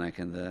electronic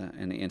and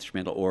the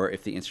instrumental, or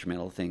if the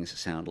instrumental things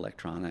sound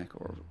electronic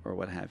or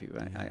what have you.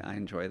 I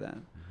enjoy that.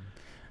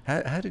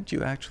 How did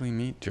you actually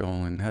meet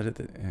Joel, and how did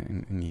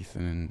and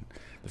Ethan in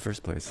the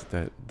first place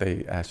that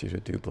they asked you to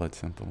do Blood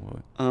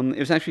Simple? It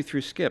was actually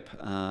through Skip.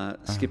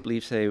 Skip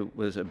Leafsay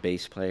was a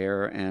bass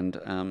player,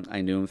 and I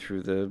knew him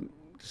through the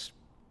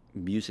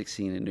music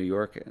scene in New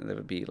York. That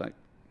would be like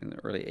in the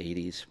early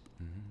 80s.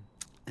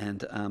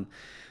 And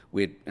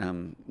we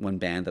had one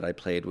band that I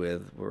played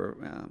with were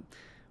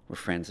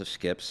friends of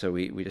Skip's, so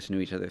we just knew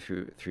each other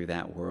through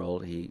that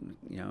world. He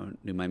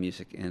knew my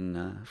music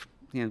in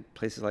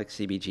places like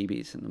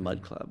CBGB's and the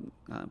Mud Club,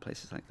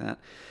 places like that.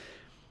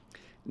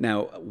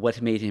 Now,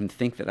 what made him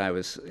think that I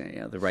was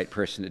the right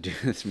person to do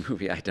this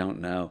movie, I don't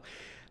know.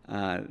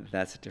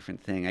 That's a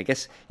different thing. I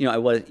guess, I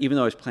was, even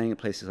though I was playing at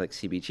places like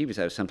CBGB's,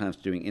 I was sometimes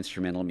doing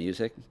instrumental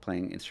music,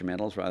 playing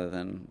instrumentals rather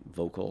than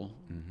vocal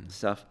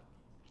stuff.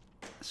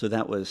 So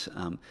that was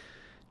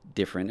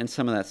different. And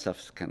some of that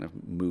stuff's kind of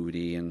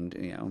moody and,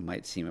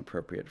 might seem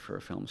appropriate for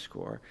a film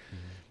score.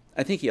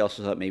 I think he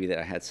also thought maybe that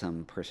I had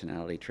some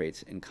personality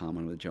traits in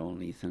common with Joel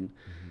and Ethan.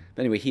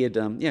 But anyway, he had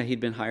he'd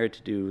been hired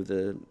to do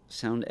the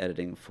sound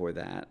editing for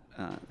that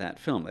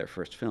film, their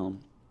first film.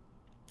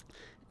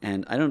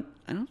 And I don't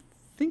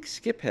think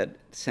Skip had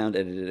sound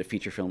edited a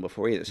feature film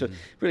before either. So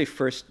really,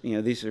 first,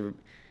 these are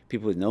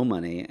people with no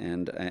money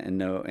and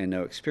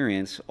no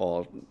experience,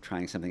 all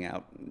trying something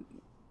out,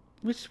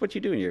 which is what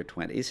you do in your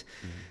 20s.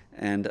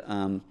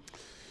 And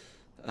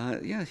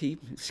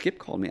Skip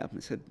called me up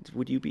and said,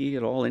 "Would you be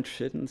at all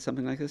interested in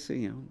something like this?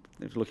 They're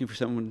looking for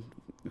someone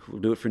who will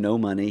do it for no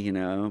money,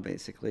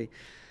 basically."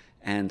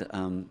 And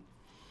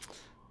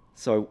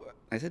so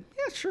I said,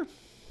 "Yeah, sure."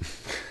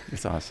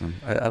 It's awesome.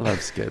 I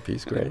love Skip.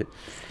 He's great.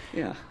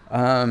 Yeah.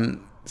 Of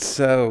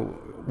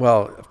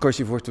course,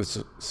 you've worked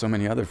with so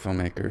many other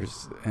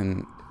filmmakers,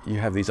 and you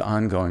have these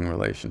ongoing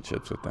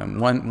relationships with them.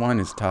 One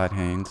is Todd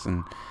Haynes,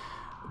 and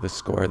the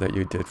score that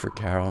you did for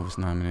Carol was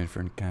nominated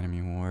for an Academy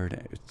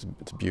Award.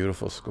 It's a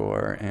beautiful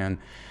score. And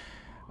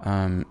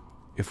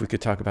if we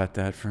could talk about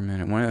that for a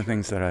minute, one of the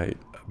things that I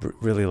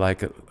really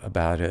like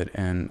about it,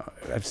 and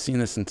I've seen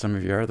this in some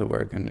of your other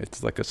work, and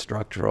it's like a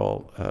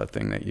structural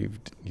thing that you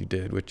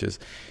did, which is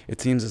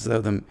it seems as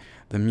though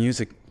the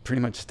music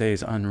pretty much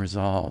stays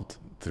unresolved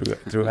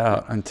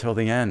throughout until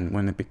the end,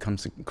 when it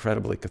becomes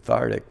incredibly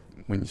cathartic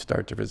when you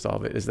start to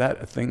resolve it. Is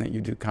that a thing that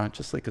you do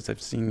consciously? Because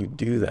I've seen you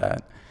do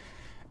that.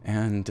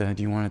 And do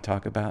you want to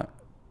talk about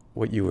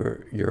what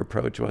your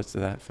approach was to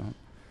that film?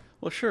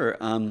 Well, sure.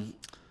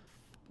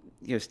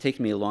 It's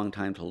taken me a long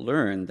time to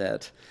learn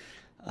that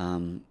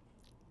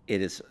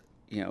it is,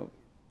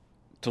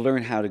 to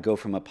learn how to go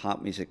from a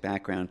pop music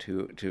background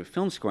to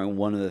film scoring.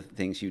 One of the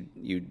things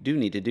you do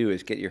need to do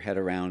is get your head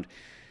around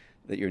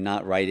that you're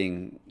not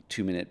writing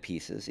 2-minute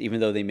pieces, even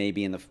though they may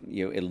be in the,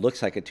 it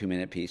looks like a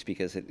 2-minute piece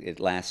because it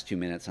lasts 2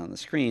 minutes on the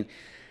screen,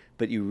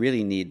 but you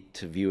really need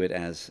to view it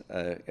as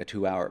a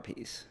 2-hour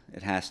piece.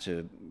 It has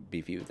to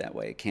be viewed that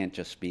way. It can't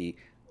just be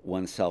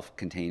one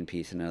self-contained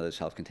piece, another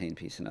self-contained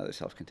piece, another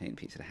self-contained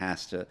piece. It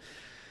has to,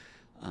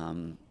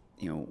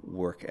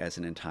 work as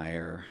an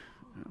entire,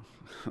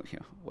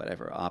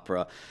 whatever,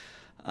 opera.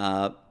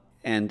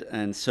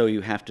 And so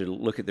you have to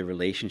look at the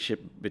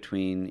relationship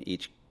between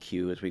each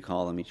cue, as we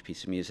call them, each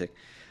piece of music.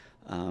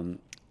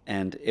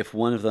 And if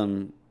one of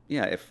them,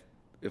 if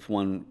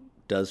one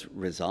does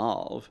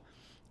resolve,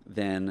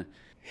 then,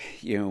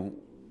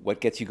 what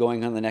gets you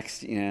going on the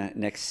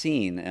next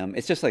scene?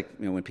 It's just like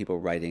when people are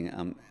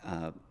writing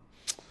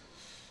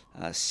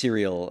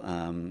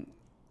serial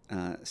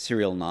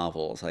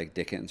novels like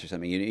Dickens or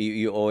something.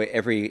 You always,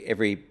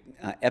 every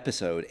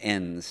episode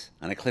ends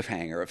on a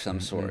cliffhanger of some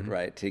sort,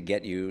 right? To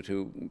get you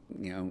to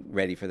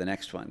ready for the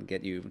next one,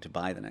 get you to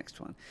buy the next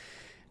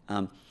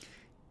one.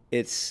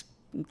 It's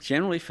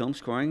generally film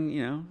scoring,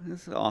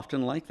 is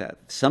often like that.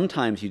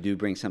 Sometimes you do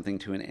bring something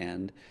to an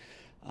end.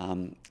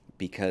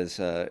 Because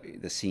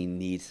the scene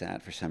needs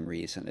that for some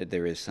reason.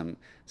 There is some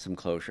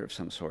closure of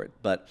some sort.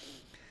 But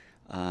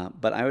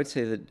I would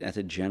say that as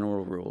a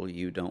general rule,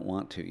 you don't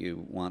want to.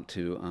 You want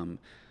to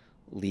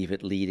leave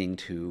it leading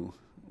to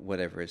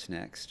whatever is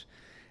next.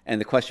 And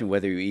the question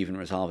whether you even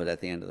resolve it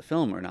at the end of the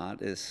film or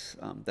not is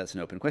that's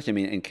an open question. I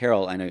mean, in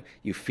Carol, I know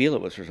you feel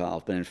it was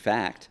resolved, but in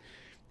fact,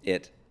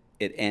 it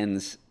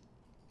ends,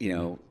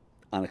 on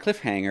a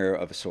cliffhanger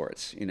of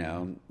sorts.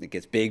 It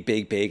gets big,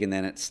 big, big, and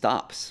then it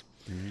stops.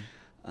 Mm-hmm.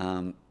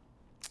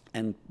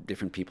 And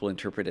different people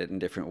interpret it in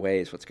different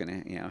ways. What's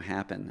going to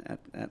happen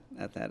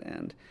at that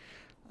end?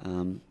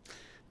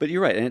 But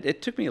you're right, and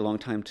it took me a long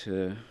time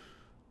to,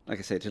 like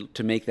I say,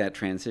 to make that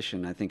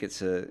transition. I think it's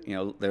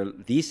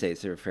these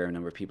days there are a fair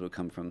number of people who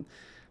come from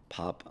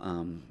pop,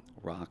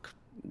 rock,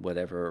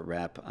 whatever,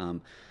 rap,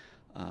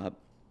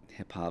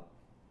 hip hop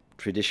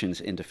traditions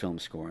into film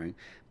scoring.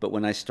 But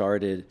when I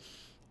started,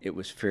 it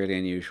was fairly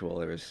unusual.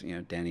 There was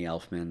Danny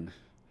Elfman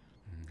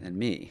and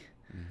me.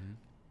 Mm-hmm.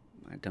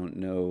 I don't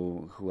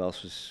know who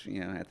else was,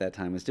 at that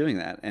time was doing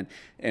that. And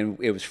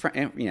it was,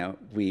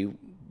 we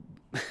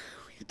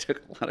took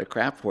a lot of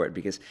crap for it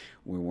because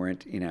we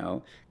weren't,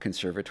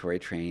 conservatory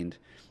trained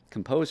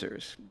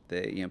composers.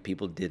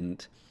 People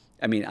didn't,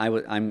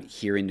 I'm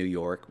here in New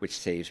York, which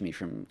saves me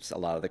from a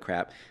lot of the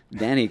crap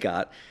Danny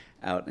got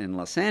out in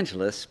Los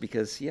Angeles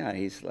because,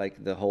 he's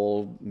like the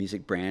whole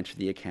music branch of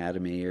the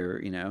Academy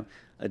or,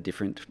 a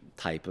different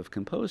type of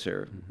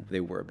composer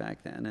they were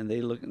back then, and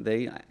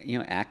they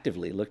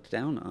actively looked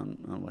down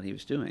on what he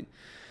was doing.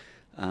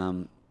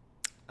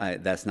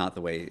 That's not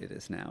the way it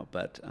is now,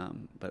 but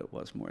it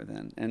was more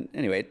then. And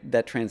anyway,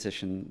 that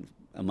transition,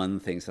 among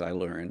the things that I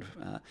learned,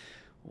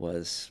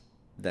 was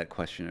that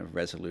question of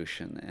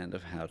resolution and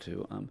of how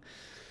to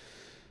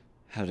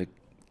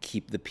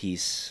keep the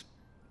piece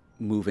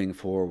moving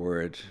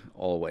forward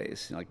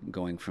always, like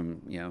going from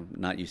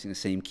not using the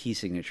same key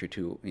signature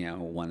to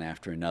one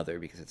after another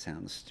because it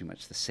sounds too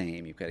much the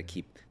same. You've got to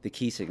keep the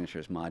key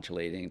signatures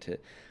modulating to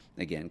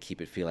again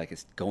keep it feel like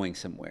it's going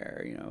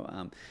somewhere.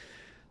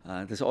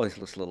 There's always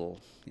this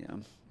little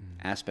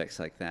aspects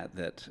like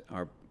that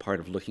are part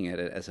of looking at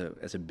it as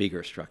a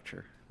bigger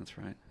structure. That's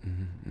right.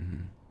 Mm-hmm,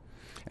 mm-hmm.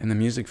 And the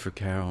music for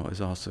Carol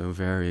is also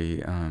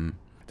very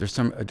there's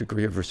a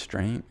degree of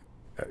restraint.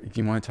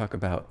 Do you want to talk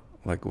about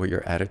like what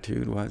your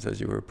attitude was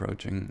as you were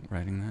approaching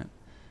writing that?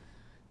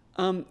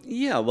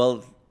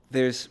 Well,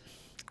 there's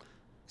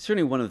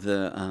certainly one of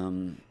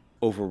the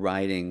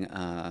overriding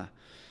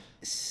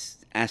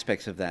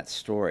aspects of that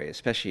story,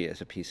 especially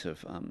as a piece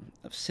of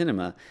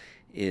cinema,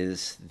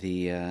 is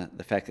the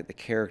fact that the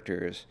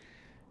characters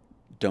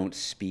don't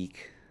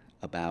speak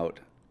about.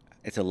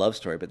 It's a love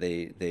story, but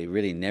they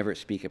really never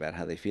speak about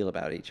how they feel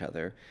about each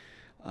other.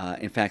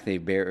 In fact, they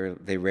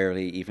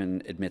rarely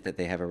even admit that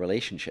they have a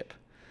relationship.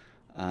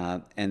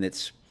 And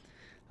it's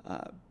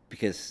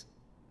because,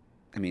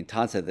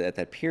 Todd said that at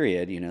that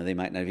period, they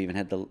might not have even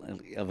had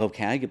a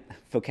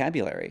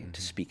vocabulary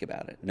to speak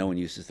about it. No one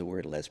uses the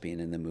word lesbian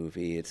in the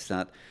movie. It's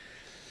not,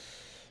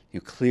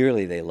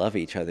 clearly they love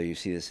each other. You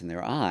see this in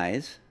their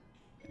eyes,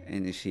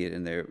 and you see it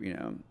in their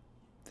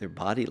their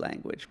body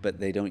language, but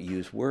they don't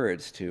use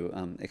words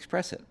to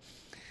express it.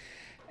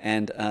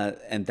 And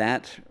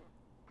that,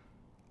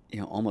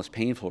 almost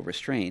painful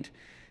restraint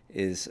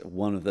is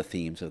one of the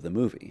themes of the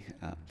movie.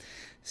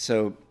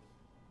 So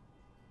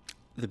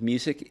the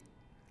music,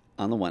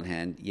 on the one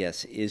hand,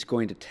 yes, is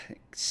going to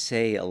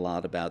say a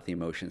lot about the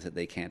emotions that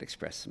they can't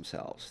express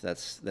themselves.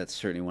 That's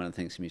certainly one of the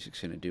things the music's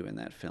going to do in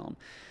that film.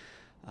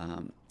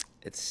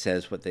 It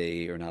says what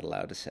they are not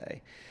allowed to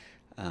say.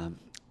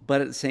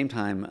 But at the same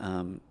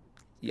time,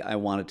 I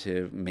wanted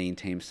to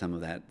maintain some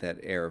of that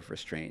air of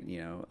restraint.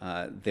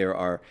 There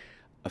are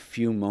a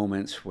few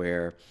moments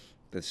where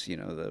this,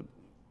 the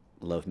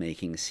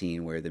lovemaking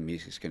scene where the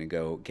music's going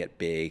to get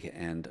big,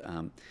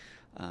 and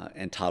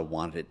Todd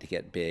wanted it to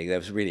get big. That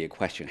was really a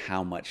question: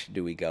 how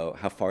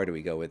far do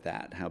we go with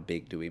that? How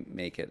big do we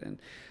make it?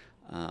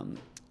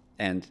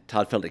 And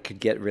Todd felt it could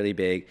get really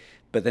big,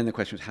 but then the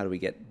question was, how do we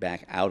get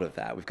back out of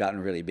that? We've gotten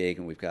really big,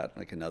 and we've got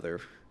like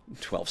another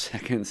 12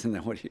 seconds, and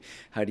then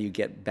how do you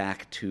get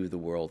back to the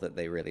world that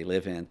they really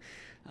live in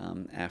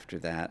after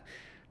that?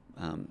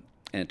 And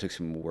it took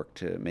some work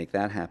to make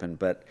that happen.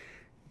 But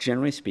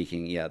generally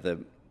speaking, yeah,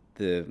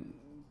 the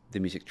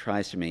music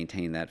tries to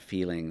maintain that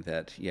feeling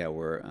that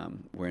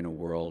we're in a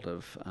world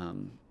of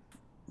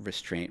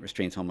restraint.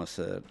 Restraint's almost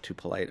too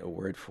polite a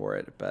word for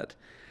it, but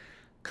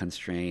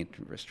constraint,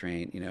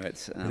 restraint.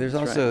 It's there's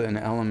also an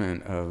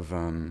element of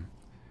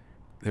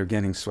they're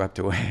getting swept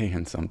away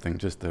in something,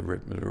 just the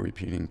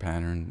repeating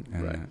pattern.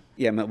 And right.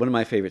 Yeah, one of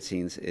my favorite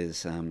scenes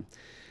is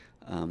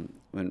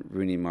when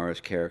Rooney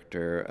Mara's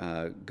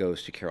character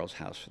goes to Carol's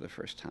house for the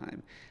first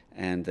time,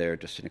 and they're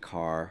just in a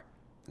car.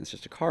 It's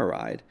just a car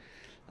ride,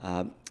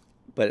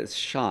 but it's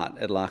shot.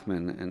 Ed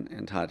Lachman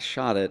and Todd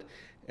shot it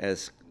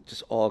as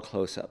just all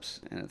close-ups,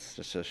 and it's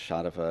just a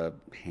shot of a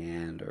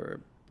hand or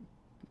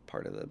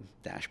part of the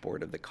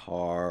dashboard of the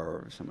car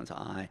or someone's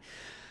eye.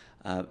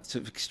 So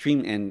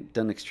extreme and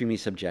done extremely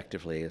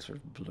subjectively. It sort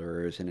of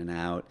blurs in and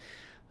out,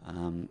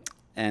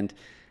 and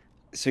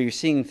so you're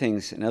seeing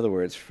things, in other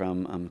words,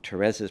 from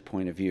Teresa's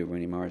point of view,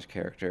 Rooney Mara's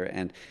character,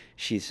 and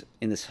she's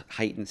in this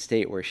heightened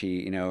state where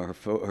she,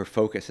 her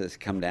focus has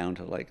come down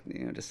to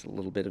just a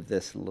little bit of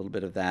this and a little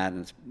bit of that,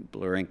 and it's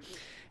blurring,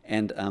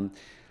 and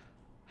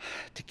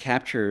to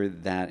capture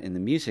that in the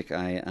music,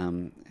 I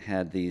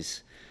had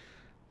these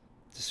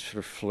sort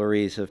of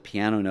flurries of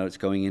piano notes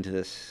going into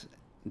this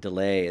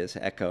delay, this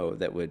echo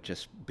that would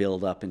just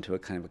build up into a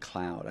kind of a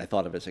cloud. I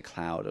thought of it as a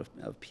cloud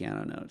of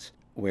piano notes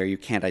where you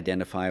can't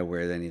identify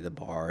where any of the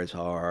bars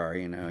are,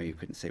 you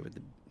couldn't say what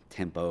the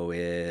tempo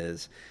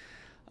is.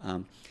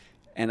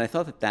 And I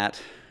thought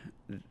that's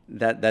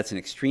an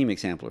extreme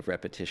example of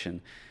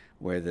repetition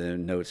where the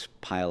notes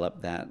pile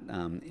up that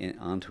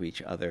onto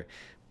each other.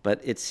 But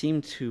it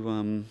seemed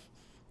to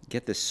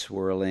get this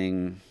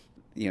swirling,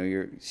 where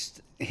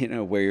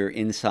your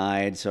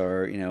insides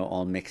are,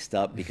 all mixed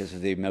up because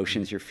of the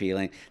emotions you're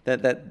feeling.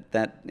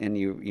 And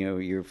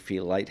you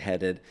feel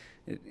lightheaded.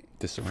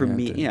 For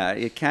me, yeah,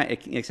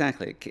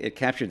 exactly. It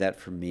captured that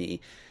for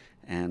me,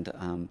 and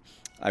I'm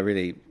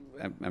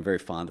very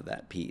fond of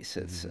that piece.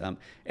 It's and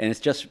it's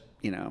just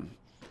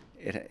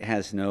it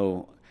has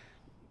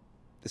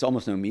there's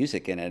almost no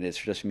music in it. It's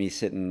just me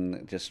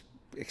sitting, just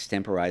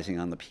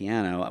extemporizing on the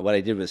piano. What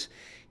I did was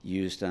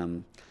used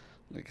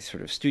like a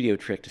sort of studio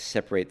trick to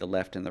separate the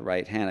left and the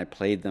right hand. I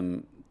played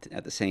them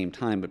at the same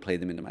time, but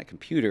played them into my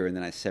computer, and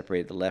then I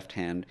separated the left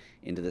hand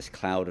into this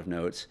cloud of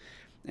notes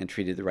and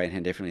treated the right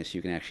hand differently so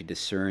you can actually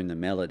discern the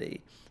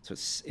melody. So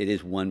it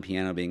is one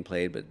piano being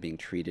played, but being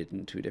treated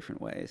in two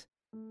different ways.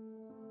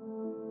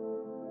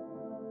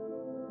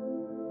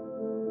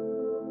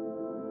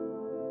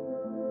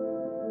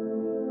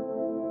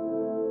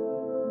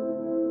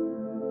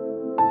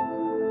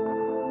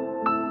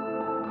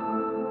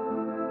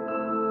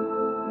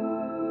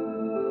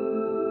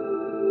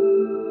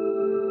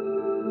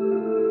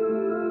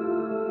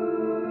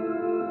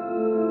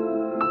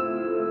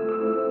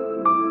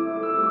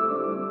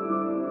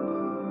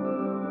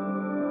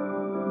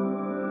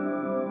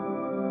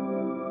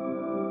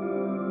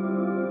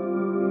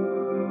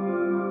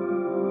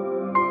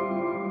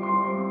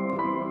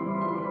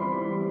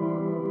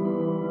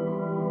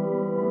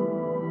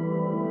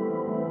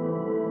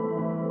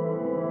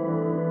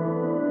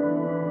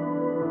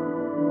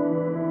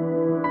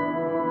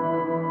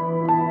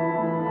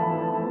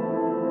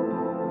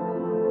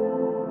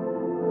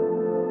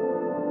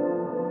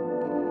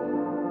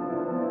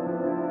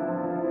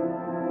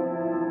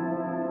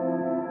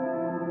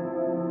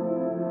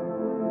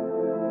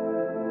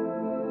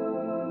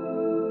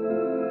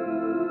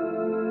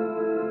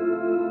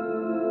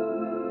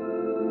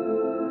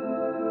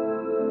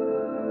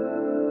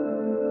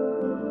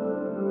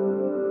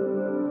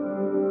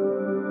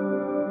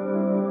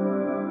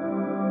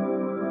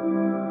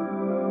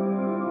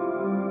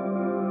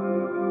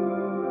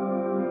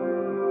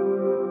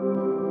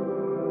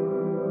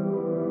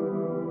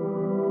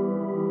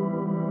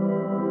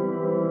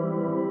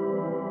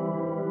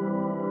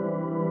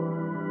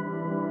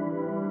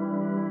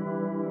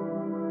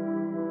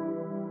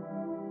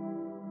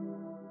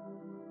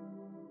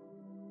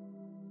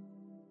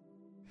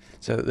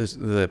 So this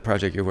the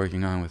project you're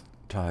working on with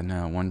Todd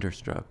now,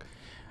 Wonderstruck.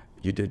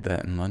 You did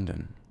that in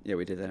London. Yeah,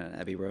 we did that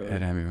at Abbey Road.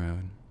 At Abbey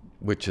Road,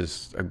 which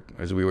is,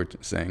 as we were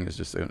saying, is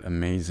just an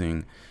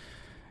amazing,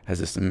 has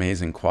this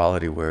amazing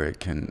quality where it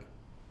can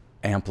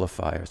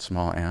amplify a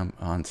small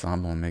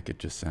ensemble and make it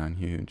just sound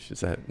huge.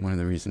 Is that one of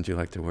the reasons you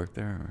like to work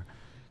there? Or?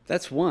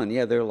 That's one.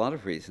 Yeah, there are a lot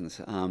of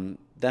reasons.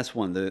 That's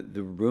one.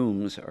 The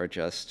rooms are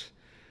just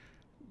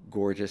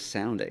gorgeous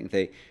sounding.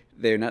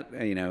 They're not,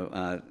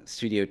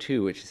 Studio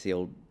 2, which is the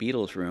old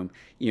Beatles room,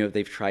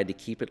 they've tried to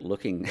keep it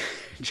looking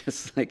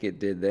just like it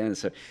did then.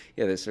 So,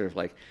 yeah, there's sort of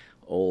like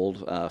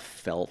old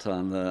felt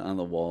on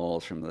the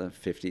walls from the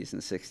 50s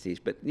and 60s.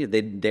 But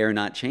they dare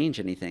not change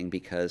anything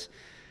because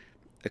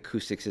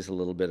acoustics is a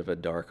little bit of a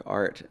dark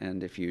art.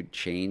 And if you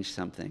change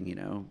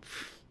something,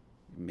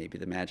 maybe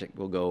the magic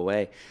will go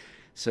away.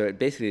 So it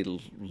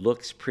basically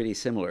looks pretty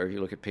similar. If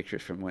you look at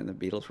pictures from when the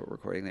Beatles were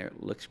recording there,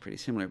 it looks pretty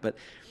similar. But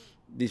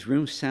these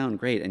rooms sound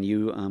great,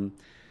 and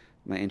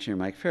my engineer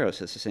Mike Farrow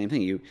says the same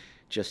thing. You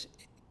just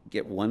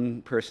get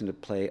one person to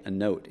play a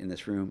note in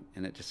this room,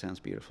 and it just sounds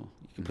beautiful.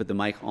 You can put the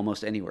mic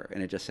almost anywhere,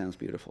 and it just sounds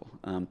beautiful.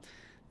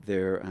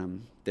 They're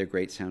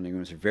great sounding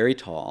rooms. They're very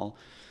tall,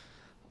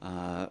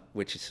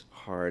 which is a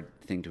hard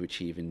thing to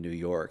achieve in New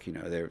York.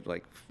 They're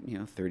like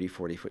 30,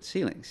 40-foot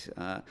ceilings.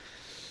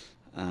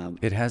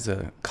 It has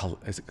a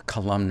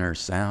columnar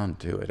sound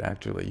to it.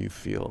 Actually, you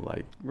feel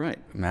like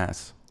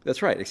mass.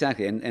 That's right,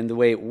 exactly. And the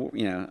way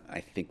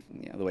I think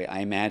the way I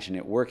imagine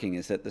it working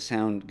is that the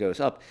sound goes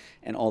up,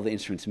 and all the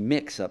instruments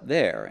mix up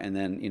there, and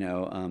then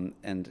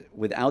and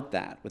without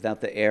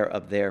the air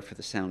up there for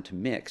the sound to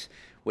mix,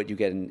 what you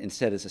get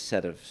instead is a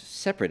set of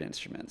separate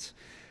instruments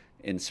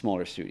in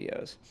smaller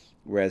studios.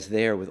 Whereas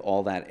there, with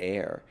all that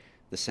air,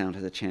 the sound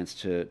has a chance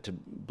to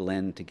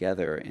blend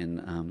together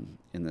in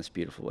this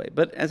beautiful way.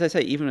 But as I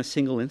say, even a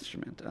single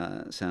instrument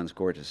sounds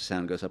gorgeous. The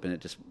sound goes up and it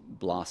just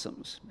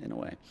blossoms in a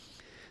way.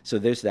 So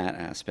there's that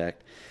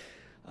aspect.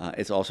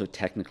 It's also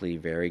technically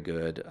very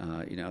good.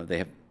 They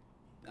have,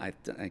 I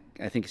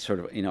think, sort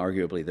of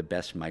inarguably the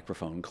best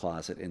microphone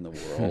closet in the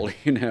world.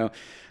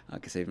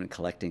 Because they've been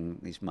collecting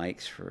these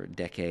mics for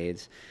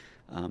decades.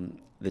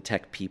 The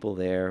tech people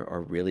there are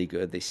really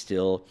good. They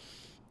still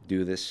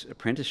do this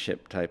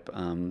apprenticeship type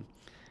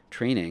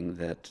training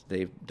that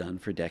they've done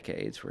for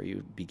decades, where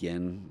you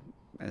begin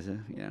as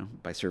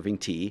by serving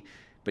tea,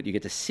 but you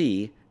get to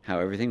see how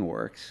everything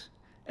works.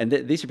 And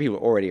these are people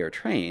who already are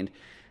trained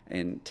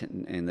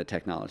in the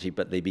technology,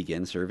 but they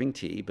begin serving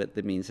tea. But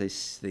that means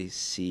they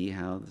see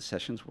how the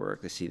sessions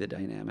work, they see the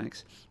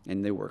dynamics,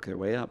 and they work their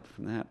way up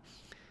from that.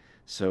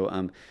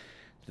 So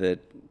the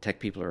tech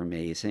people are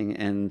amazing,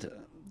 and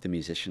the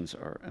musicians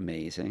are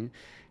amazing.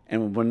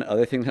 And one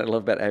other thing that I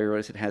love about Abbey Road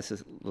is it has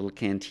this little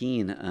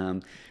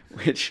canteen,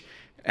 which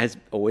has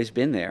always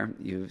been there.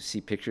 You see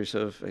pictures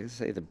of, like I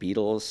say, the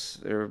Beatles.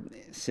 They're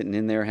sitting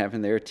in there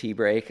having their tea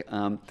break.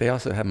 They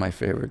also have my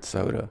favorite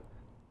soda.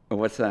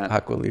 What's that?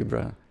 Aqua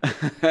Libra.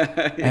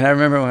 And I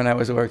remember when I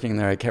was working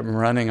there, I kept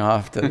running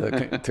off to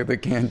the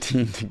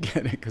canteen to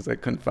get it because I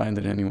couldn't find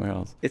it anywhere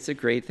else. It's a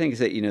great thing. Is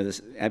that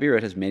this Abbey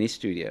Road has many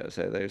studios.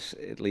 There's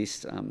at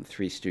least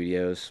 3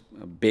 studios: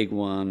 a big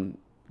one,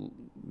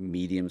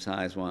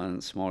 medium-sized one,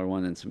 smaller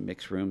one, and some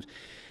mixed rooms.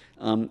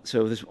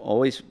 So there's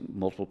always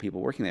multiple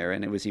people working there,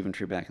 and it was even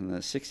true back in the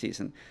 60s.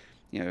 And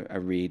I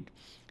read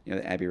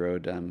the Abbey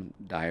Road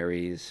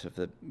diaries of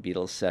the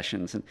Beatles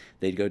sessions, and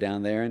they'd go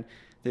down there, and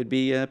there'd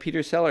be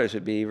Peter Sellers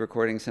would be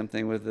recording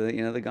something with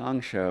the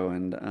Gong Show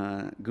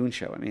and Goon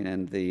Show.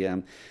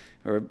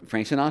 Or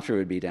Frank Sinatra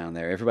would be down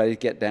there. Everybody'd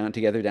get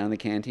together down the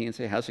canteen and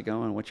say, "How's it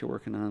going? What you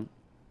working on?"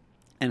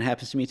 And it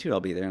happens to me too.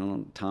 I'll be there,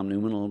 and Tom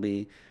Newman will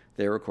be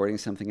there recording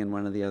something in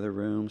one of the other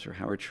rooms, or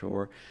Howard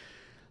Shore.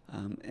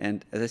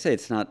 And as I say,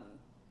 it's not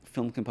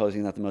film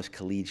composing, not the most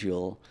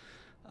collegial,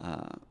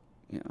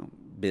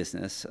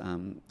 business,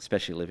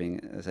 especially living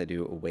as I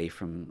do away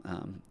from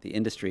the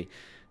industry.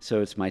 So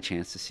it's my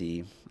chance to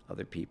see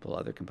other people,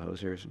 other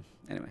composers.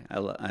 Anyway,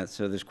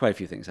 so there's quite a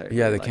few things I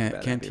really like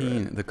about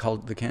canteen,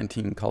 the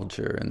canteen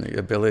culture, and the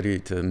ability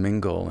to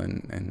mingle,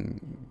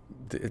 and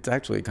it's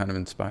actually kind of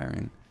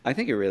inspiring. I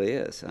think it really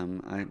is.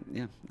 I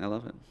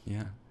love it.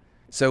 Yeah.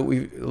 So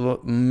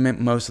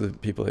most of the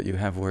people that you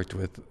have worked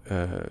with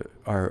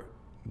are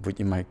what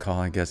you might call,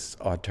 I guess,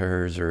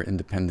 auteurs or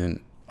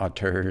independent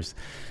auteurs.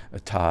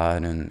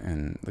 Todd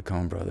and the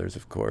Coen brothers,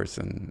 of course,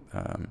 and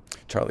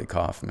Charlie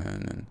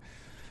Kaufman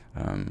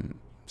and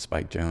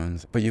Spike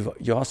Jonze. But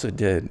you also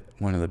did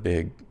one of the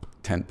big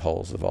tent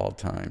poles of all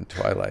time,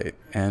 Twilight.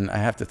 And I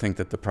have to think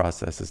that the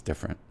process is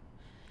different.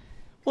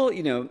 Well,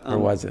 or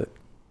was it?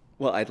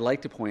 Well, I'd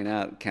like to point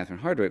out Catherine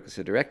Hardwicke was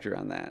the director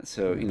on that.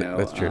 So,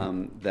 that's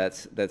true.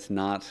 That's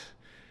not,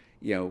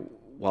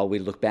 while we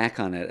look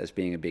back on it as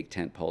being a big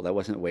tent pole, that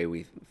wasn't the way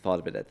we thought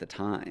of it at the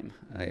time.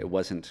 It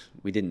wasn't,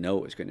 we didn't know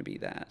it was going to be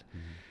that.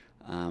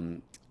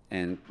 And,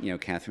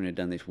 Catherine had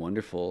done these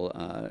wonderful,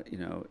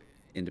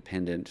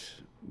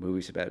 independent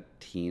movies about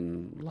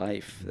teen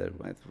life that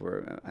I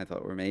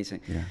thought were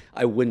amazing. Yeah.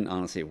 I wouldn't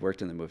honestly have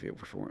worked in the movie if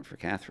it weren't for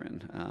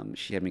Catherine.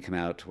 She had me come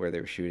out to where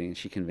they were shooting, and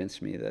she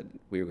convinced me that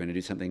we were going to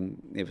do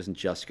something. It wasn't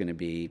just going to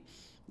be,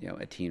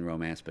 a teen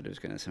romance, but it was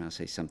going to somehow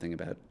say something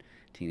about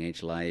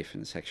teenage life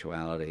and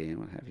sexuality and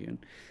what have you. And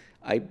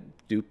I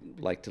do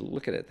like to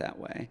look at it that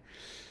way.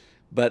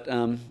 But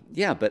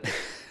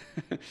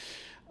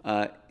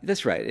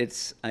that's right.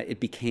 It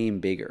became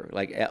bigger.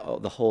 Like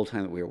the whole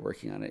time that we were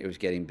working on it, it was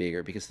getting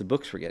bigger because the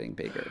books were getting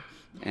bigger.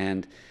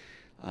 And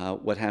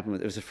what happened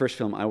was, it was the first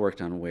film I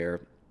worked on where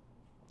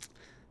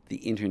the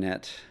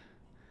internet,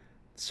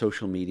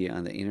 social media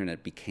on the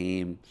internet,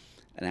 became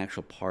an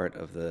actual part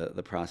of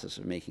the process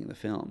of making the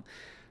film.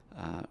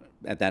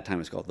 At that time, it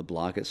was called the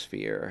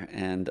blogosphere.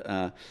 And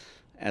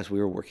as we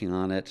were working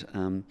on it,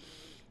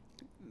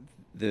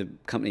 the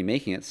company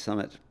making it,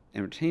 Summit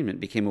Entertainment,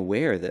 became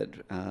aware that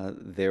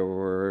there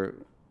were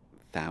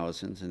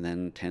thousands and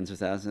then tens of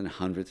thousands and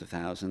hundreds of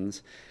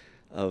thousands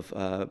of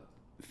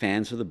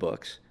fans of the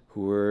books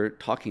who were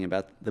talking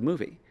about the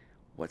movie.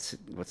 What's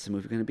the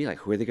movie going to be like?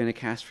 Who are they going to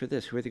cast for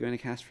this? Who are they going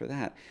to cast for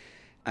that?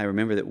 I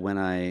remember that when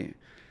I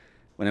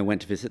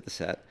went to visit the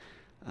set,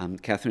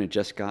 Catherine had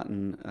just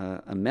gotten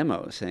a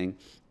memo saying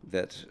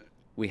that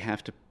we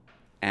have to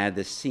add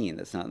this scene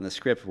that's not in the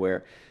script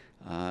where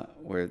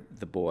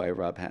the boy,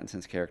 Rob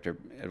Pattinson's character,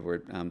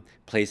 Edward,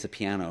 plays the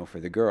piano for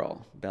the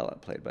girl, Bella,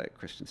 played by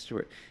Kristen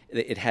Stewart.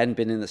 It hadn't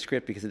been in the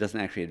script because it doesn't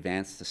actually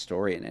advance the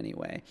story in any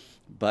way.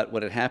 But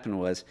what had happened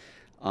was,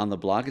 on the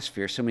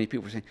blogosphere, so many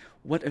people were saying,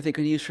 what are they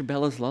going to use for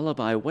Bella's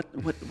lullaby?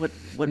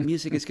 What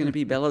music is going to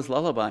be Bella's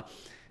lullaby?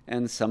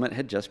 And Summit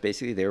had just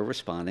basically, they were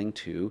responding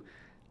to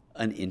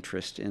an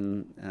interest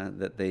in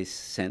that they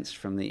sensed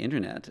from the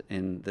internet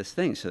in this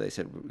thing. So they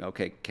said,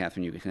 okay,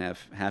 Catherine, you can have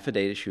half a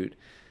day to shoot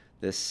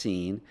this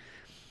scene.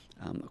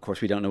 Of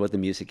course, we don't know what the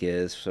music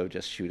is, so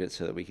just shoot it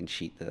so that we can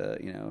cheat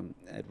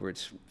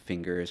Edward's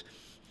fingers.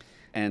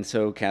 And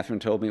so Catherine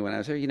told me when I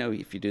was there,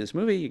 if you do this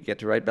movie, you get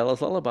to write Bella's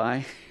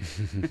lullaby.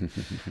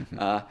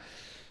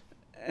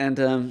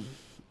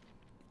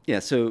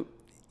 So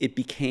it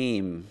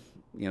became,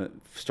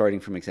 starting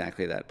from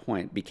exactly that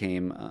point,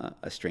 became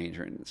a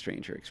stranger and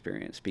stranger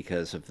experience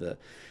because of the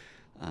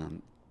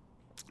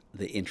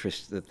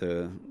interest that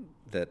the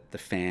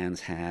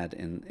fans had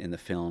in the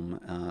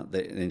film,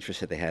 the interest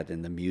that they had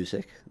in the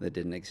music that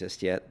didn't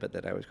exist yet, but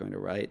that I was going to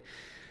write.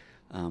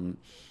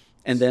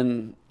 And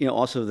then,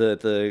 also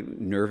the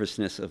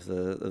nervousness of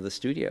the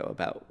studio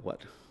about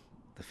what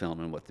the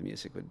film and what the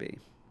music would be.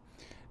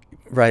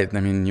 Right. I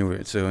mean,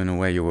 in a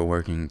way you were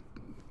working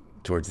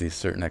towards these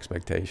certain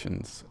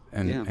expectations.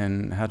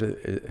 And how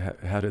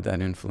did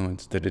that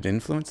influence? Did it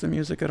influence the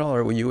music at all,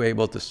 or were you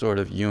able to sort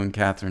of, you and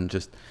Catherine,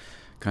 just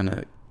kind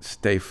of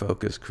stay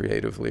focused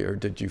creatively, or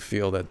did you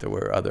feel that there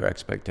were other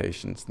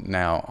expectations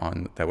now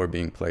that were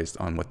being placed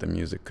on what the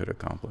music could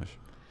accomplish?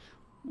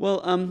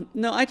 Well,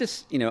 no, I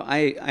just,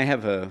 I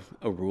have a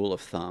rule of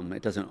thumb.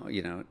 It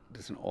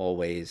doesn't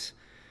always,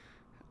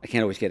 I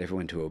can't always get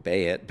everyone to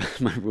obey it,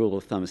 but my rule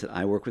of thumb is that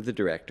I work with the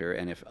director,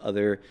 and if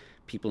other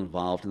people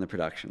involved in the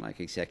production, like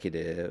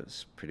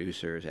executives,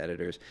 producers,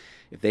 editors,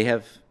 if they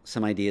have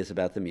some ideas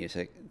about the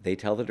music, they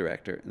tell the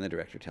director, and the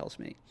director tells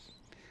me.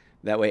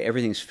 That way,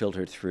 everything's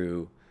filtered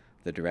through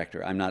the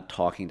director. I'm not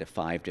talking to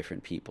 5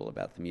 different people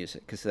about the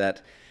music, because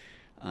that,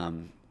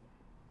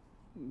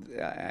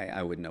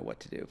 I wouldn't know what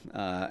to do.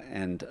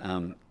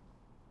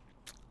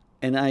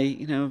 And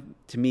I,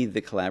 to me,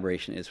 the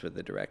collaboration is with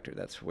the director.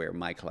 That's where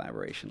my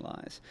collaboration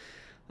lies.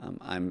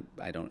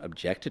 I don't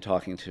object to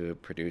talking to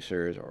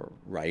producers or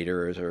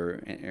writers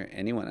or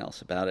anyone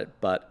else about it,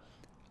 but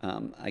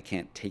I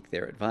can't take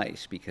their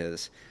advice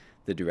because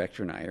the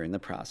director and I are in the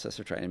process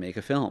of trying to make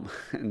a film.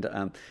 And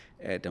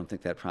I don't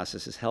think that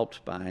process is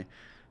helped by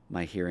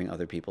my hearing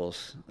other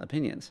people's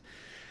opinions.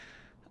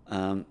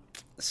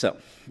 So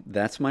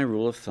that's my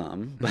rule of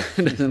thumb, but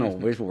it doesn't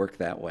always work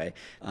that way.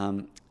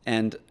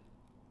 And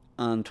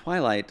on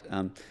Twilight,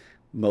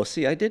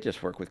 mostly I did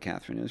just work with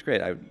Catherine. It was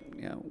great. I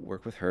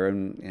worked with her,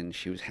 and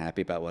she was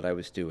happy about what I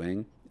was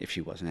doing. If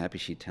she wasn't happy,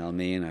 she'd tell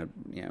me, and I'd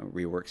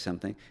rework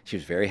something. She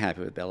was very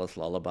happy with Bella's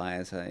lullaby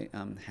as I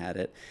had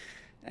it.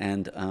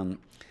 And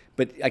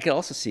but I could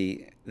also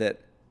see that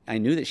I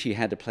knew that she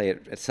had to play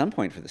it at some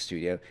point for the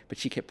studio, but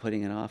she kept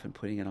putting it off and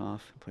putting it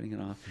off and putting it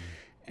off.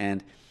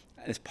 And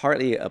it's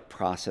partly a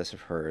process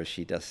of hers.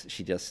 She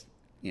just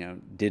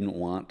didn't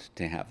want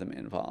to have them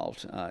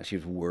involved. She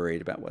was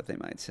worried about what they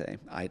might say.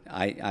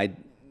 I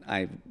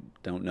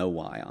don't know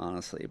why,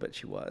 honestly, but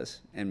she was,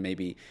 and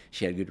maybe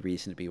she had good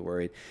reason to be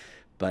worried.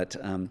 But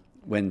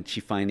when she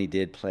finally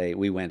did play,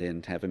 we went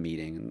in to have a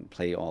meeting and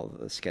play all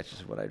the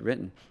sketches of what I'd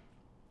written.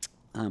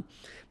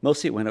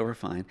 Mostly it went over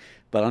fine,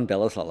 but on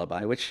Bella's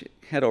Lullaby, which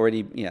had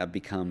already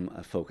become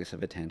a focus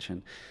of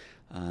attention,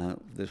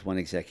 there's one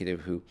executive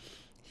who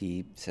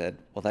he said,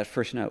 well, that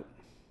first note,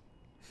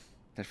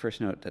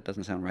 that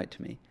doesn't sound right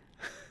to me.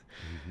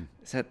 Mm-hmm.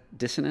 Is that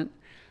dissonant?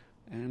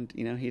 And,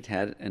 he'd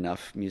had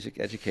enough music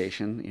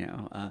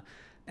education,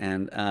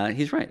 And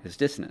he's right. It's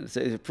dissonant.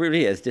 It's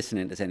really as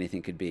dissonant as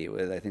anything could be.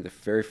 I think the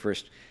very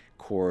first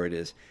chord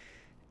is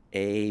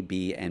A,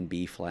 B, and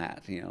B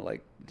flat.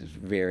 Like this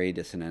very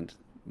dissonant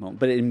moment.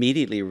 But it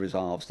immediately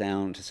resolves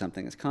down to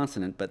something that's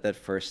consonant. But that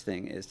first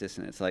thing is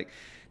dissonant. It's like,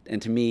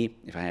 and to me,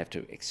 if I have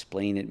to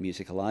explain it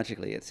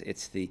musicologically,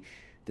 it's the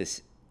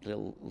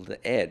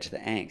edge, the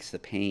angst, the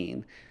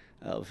pain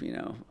of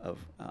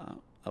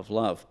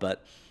love.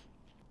 But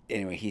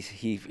anyway,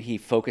 he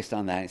focused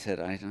on that. And he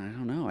said, I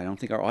don't know. I don't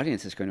think our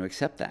audience is going to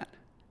accept that.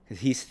 Because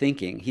he's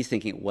thinking,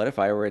 what if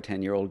I were a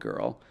 10-year-old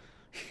girl,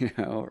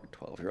 or a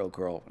 12-year-old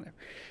girl,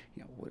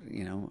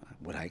 whatever,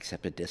 would I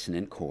accept a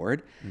dissonant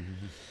chord?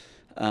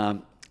 Mm-hmm.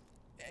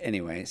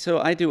 Anyway, so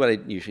I do what I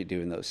usually do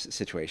in those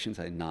situations.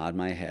 I nod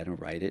my head and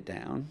write it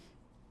down,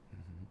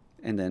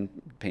 and then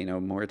pay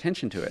no more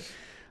attention to it.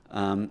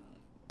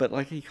 But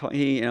like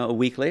a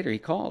week later, he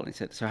called and he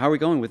said, "So how are we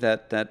going with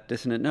that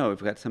dissonant note?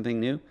 We've got something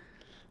new."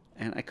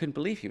 And I couldn't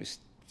believe this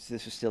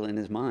was still in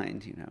his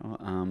mind.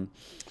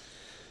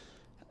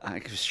 I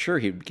was sure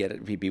he'd get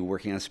it. He'd be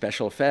working on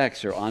special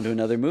effects or onto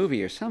another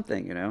movie or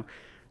something.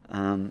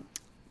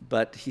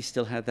 But he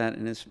still had that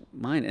in his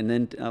mind. And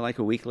then, like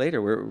a week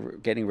later, we're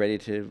getting ready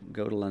to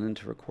go to London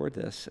to record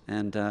this,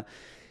 and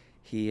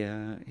he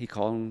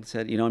called and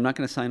said, I'm not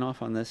going to sign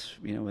off on this,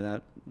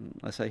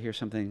 unless I hear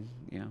something,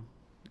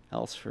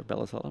 else for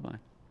Bella's Lullaby.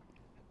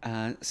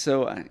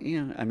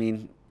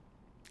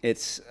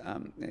 It's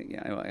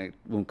I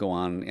won't go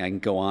on. I can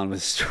go on with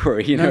the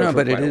story, No,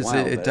 but it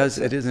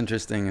is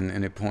interesting,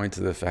 and it points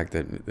to the fact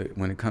that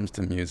when it comes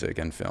to music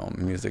and film,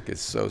 music is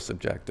so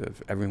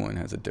subjective. Everyone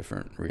has a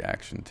different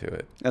reaction to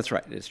it. That's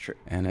right. It's true.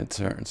 And at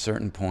a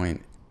certain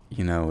point,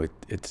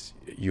 it's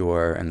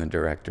your and the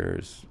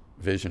director's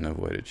vision of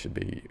what it should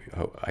be,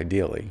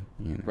 ideally.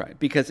 Right,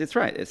 because it's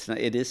right.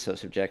 It is so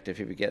subjective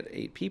if you get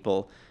 8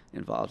 people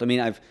involved. I mean,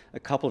 a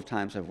couple of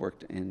times I've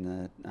worked in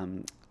the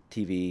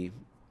TV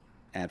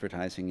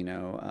advertising,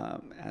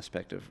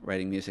 aspect of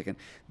writing music, and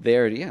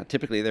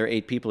typically there are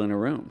 8 people in a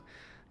room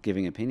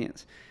giving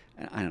opinions,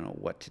 and I don't know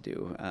what to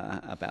do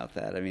about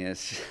that. I mean,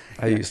 it's.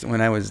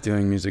 When I was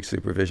doing music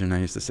supervision,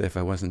 I used to say if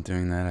I wasn't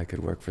doing that, I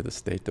could work for the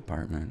State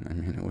Department. I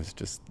mean, it was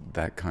just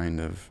that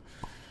kind of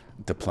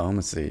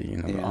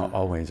diplomacy,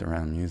 always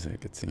around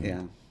music. It seems.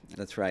 Yeah,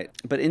 that's right.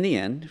 But in the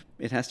end,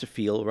 it has to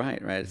feel right.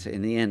 It's,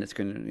 in the end,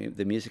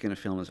 the music in a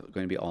film is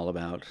going to be all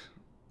about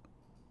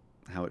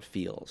how it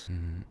feels.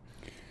 Mm-hmm.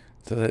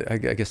 So I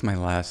guess my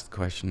last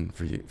question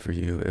for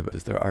you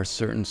is there are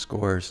certain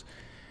scores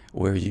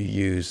where you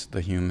use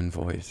the human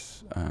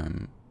voice.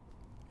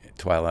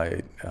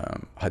 Twilight,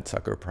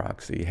 Hudsucker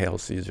Proxy, Hail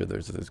Caesar,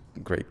 there's this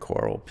great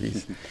choral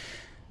piece.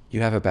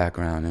 You have a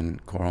background in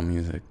choral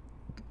music.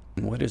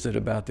 What is it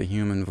about the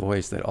human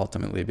voice that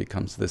ultimately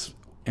becomes this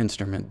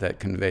instrument that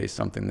conveys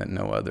something that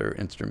no other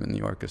instrument in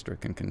the orchestra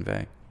can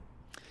convey?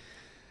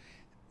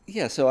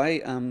 Yeah, so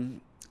if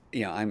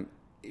you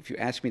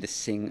ask me to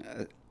sing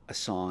a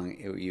song,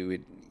 you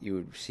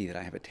would see that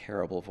I have a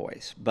terrible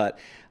voice. But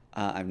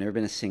I've never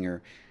been a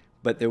singer.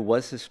 But there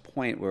was this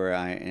point where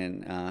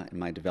in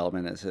my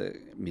development as a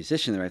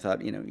musician, there I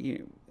thought,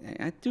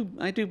 I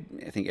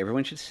think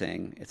everyone should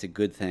sing. It's a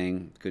good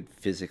thing, good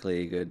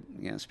physically, good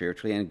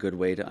spiritually, and a good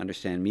way to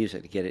understand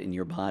music, to get it in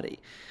your body.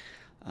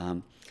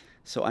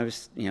 So I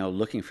was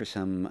looking for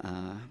some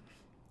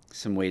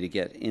way to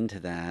get into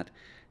that,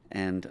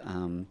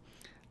 and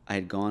I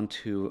had gone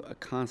to a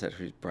concert.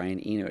 Brian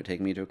Eno had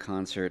taken me to a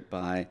concert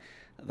by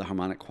the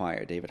Harmonic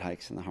Choir, David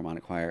Hikes and the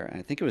Harmonic Choir. And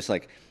I think it was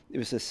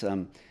this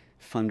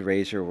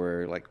fundraiser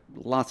where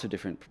lots of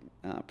different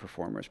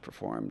performers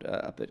performed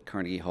up at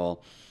Carnegie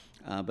Hall.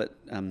 But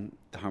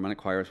the Harmonic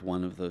Choir is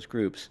one of those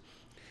groups.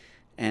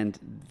 And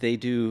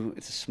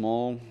it's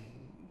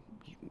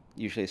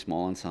usually a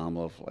small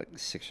ensemble of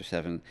 6 or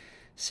 7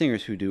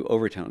 singers who do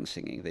overtone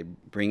singing. They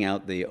bring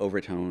out the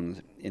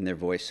overtones in their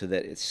voice so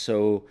that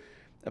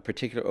a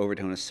particular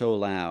overtone is so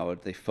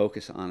loud, they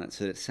focus on it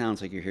so that it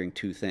sounds like you're hearing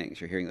 2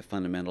 things. You're hearing the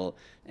fundamental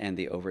and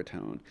the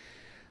overtone.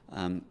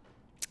 So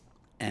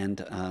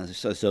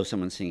as though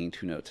someone's singing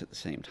 2 notes at the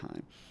same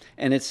time.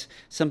 And it's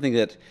something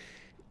that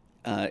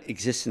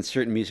exists in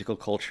certain musical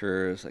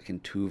cultures, like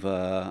in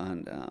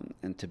Tuva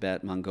and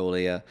Tibet,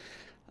 Mongolia.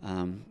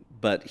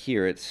 But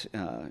here it's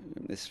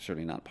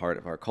certainly not part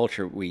of our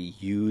culture. We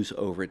use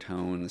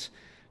overtones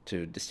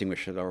to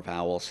distinguish our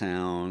vowel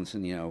sounds,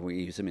 and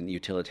we use them in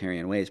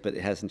utilitarian ways. But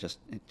it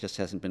just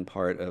hasn't been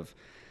part of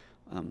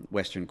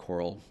Western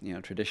choral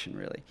tradition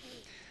really.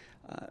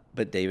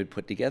 But David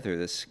put together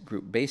this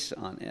group based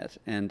on it,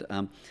 and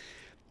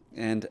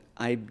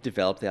I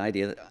developed the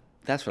idea that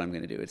that's what I'm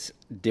going to do. It's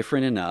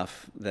different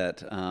enough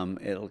that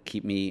it'll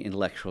keep me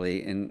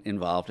intellectually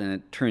involved, and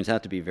it turns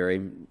out to be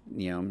very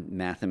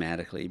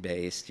mathematically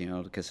based,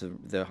 because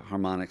the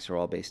harmonics are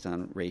all based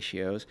on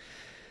ratios.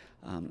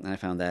 And I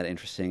found that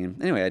interesting.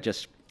 And anyway,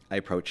 I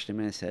approached him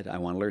and I said, I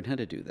want to learn how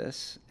to do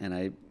this. And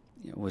I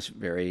was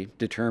very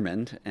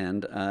determined.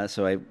 And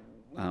so I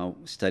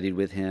studied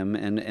with him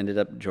and ended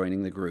up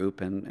joining the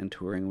group and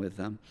touring with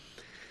them.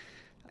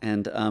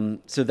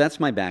 And so that's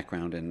my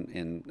background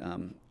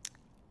in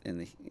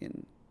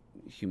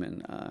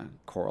human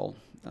choral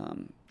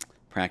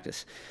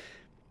practice.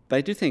 But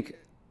I do think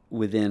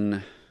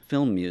within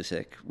film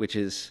music, which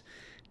is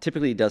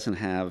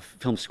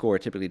film score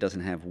typically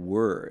doesn't have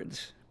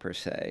words per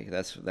se.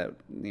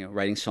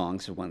 Writing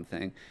songs is one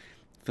thing.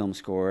 Film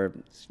score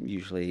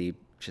usually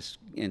just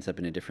ends up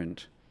in a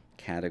different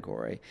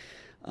category.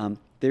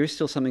 There is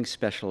still something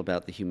special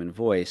about the human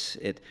voice.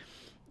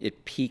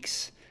 It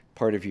piques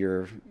part of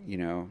your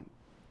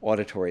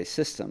auditory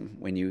system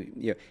when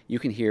you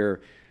can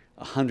hear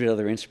 100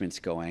 other instruments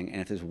going,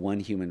 and if there's one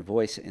human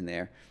voice in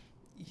there,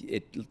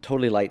 it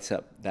totally lights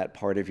up that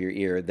part of your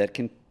ear that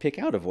can pick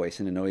out a voice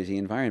in a noisy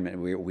environment.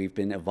 We've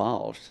been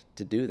evolved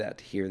to do that,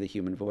 to hear the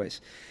human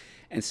voice.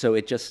 And so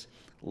it just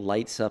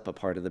lights up a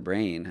part of the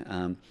brain,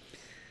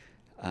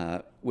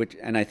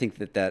 and I think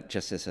that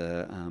just as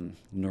a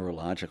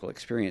neurological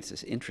experience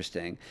is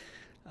interesting.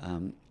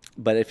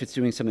 But if it's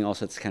doing something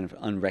also that's kind of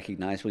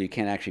unrecognizable, you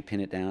can't actually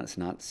pin it down, it's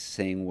not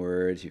saying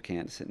words, you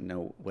can't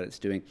know what it's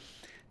doing,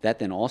 that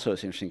then also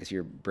is interesting because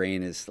your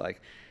brain is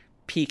like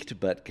piqued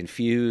but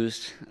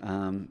confused.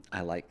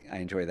 I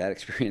enjoy that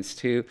experience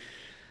too.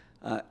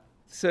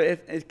 So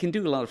it can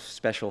do a lot of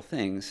special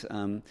things.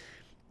 And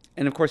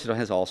of course, it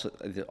has also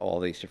all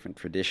these different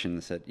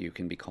traditions that you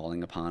can be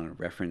calling upon and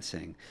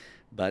referencing.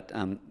 But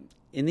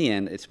in the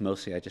end, it's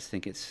mostly, I just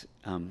think it's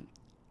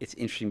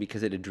interesting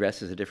because it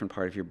addresses a different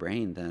part of your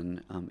brain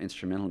than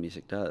instrumental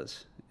music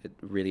does. It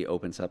really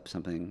opens up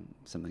something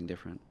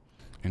different.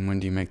 And when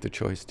do you make the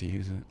choice to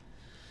use it?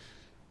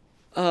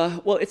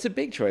 Well, it's a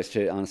big choice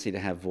to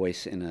have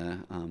voice in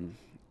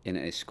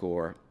a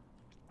score.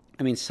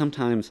 I mean,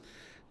 sometimes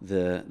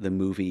the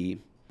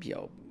movie,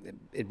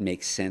 it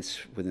makes sense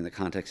within the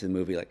context of the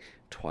movie, like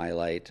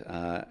Twilight.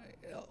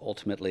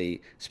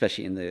 Ultimately,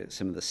 especially in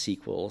some of the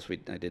sequels,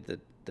 I did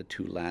the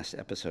 2 last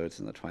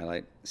episodes in the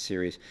Twilight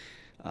series.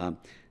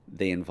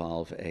 They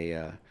involve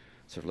a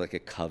sort of like a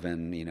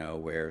coven,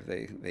 where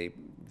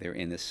they're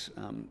in this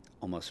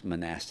almost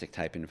monastic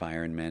type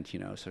environment,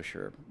 so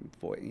sure,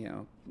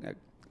 a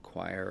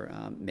choir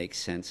makes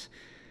sense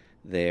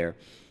there.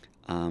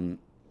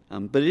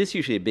 But it is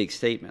usually a big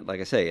statement.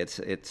 Like I say, it's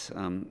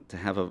to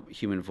have a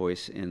human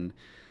voice in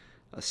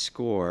a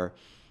score.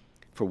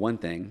 For one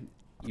thing,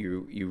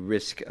 you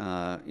risk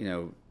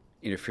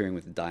interfering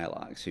with the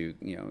dialogue, so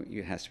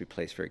it has to be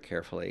placed very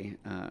carefully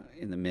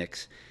in the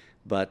mix.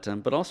 But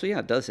also,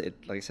 it does it.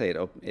 Like I say,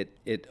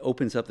 it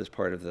opens up this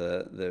part of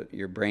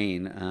your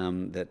brain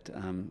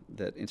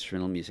that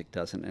instrumental music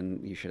doesn't,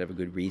 and you should have a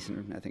good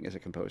reason, I think, as a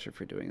composer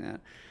for doing that.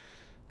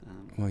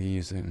 Well, you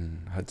use it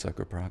in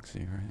Hudsucker Proxy,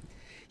 right?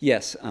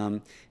 Yes,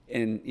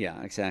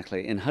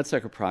 exactly. In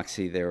Hudsucker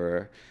Proxy, there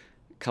were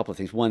a couple of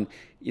things. One,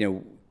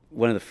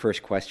 one of the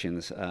first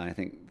questions I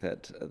think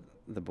that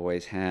the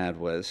boys had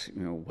was,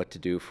 what to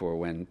do for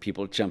when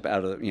people jump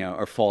out of,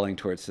 are falling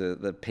towards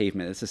the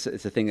pavement. It's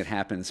a thing that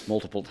happens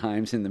multiple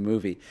times in the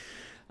movie.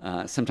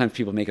 Sometimes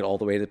people make it all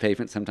the way to the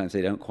pavement. Sometimes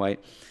they don't quite.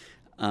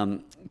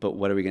 But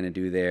what are we going to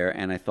do there?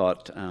 And I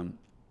thought,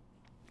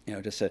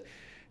 just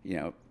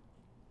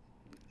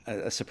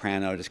a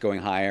soprano just going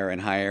higher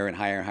and higher and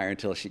higher and higher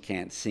until she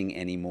can't sing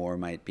anymore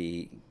might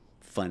be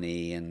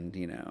funny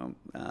and,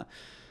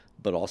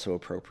 but also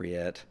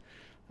appropriate.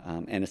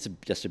 And it's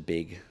just a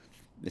big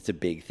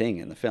thing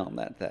in the film,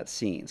 that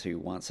scene. So you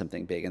want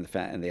something big, and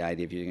the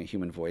idea of using a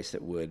human voice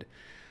that would,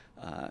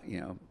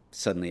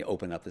 suddenly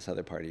open up this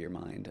other part of your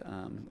mind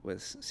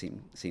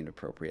seemed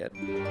appropriate.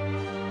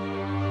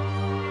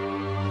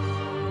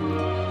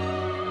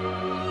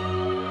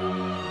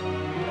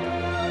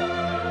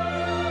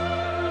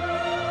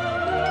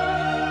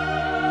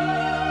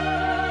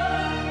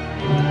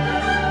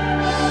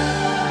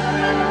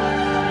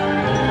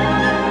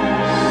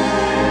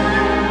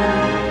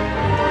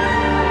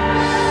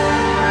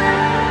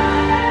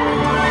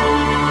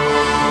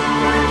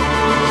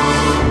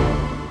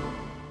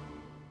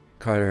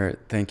 Carter,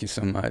 thank you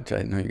so much.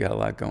 I know you got a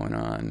lot going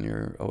on.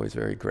 You're always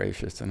very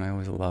gracious, and I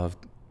always love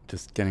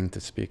just getting to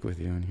speak with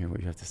you and hear what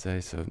you have to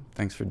say. So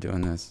thanks for doing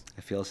this.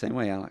 I feel the same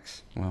way,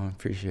 Alex. Well, I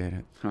appreciate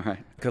it. All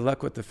right. Good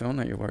luck with the film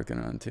that you're working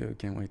on, too.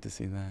 Can't wait to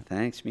see that.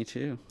 Thanks, me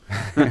too.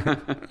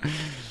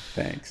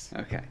 Thanks.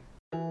 Okay.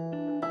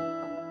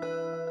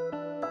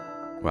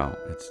 Well,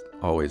 it's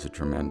always a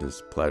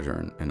tremendous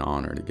pleasure and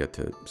honor to get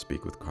to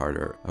speak with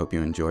Carter. I hope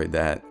you enjoyed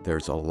that.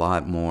 There's a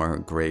lot more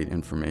great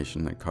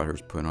information that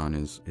Carter's put on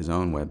his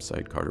own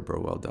website,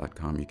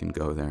 carterburwell.com. You can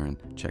go there and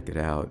check it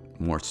out.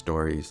 More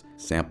stories,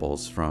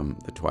 samples from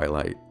the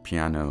Twilight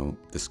piano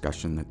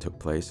discussion that took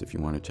place if you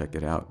want to check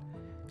it out.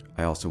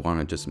 I also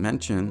want to just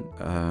mention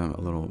a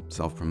little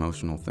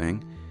self-promotional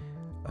thing.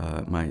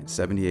 My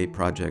 78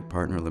 project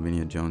partner,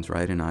 Lavinia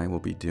Jones-Wright, and I will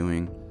be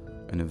doing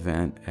an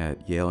event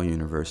at Yale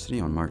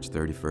University on March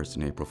 31st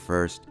and April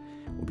 1st.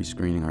 We'll be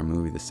screening our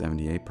movie, the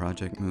 78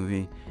 Project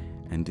movie,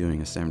 and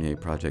doing a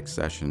 78 Project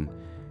session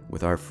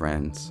with our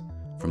friends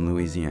from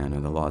Louisiana,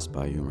 the Lost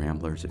Bayou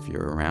Ramblers. If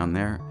you're around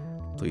there,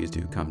 please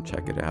do come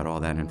check it out. All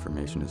that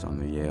information is on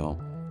the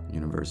Yale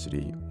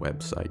University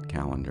website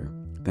calendar.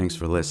 Thanks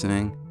for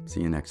listening.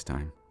 See you next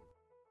time.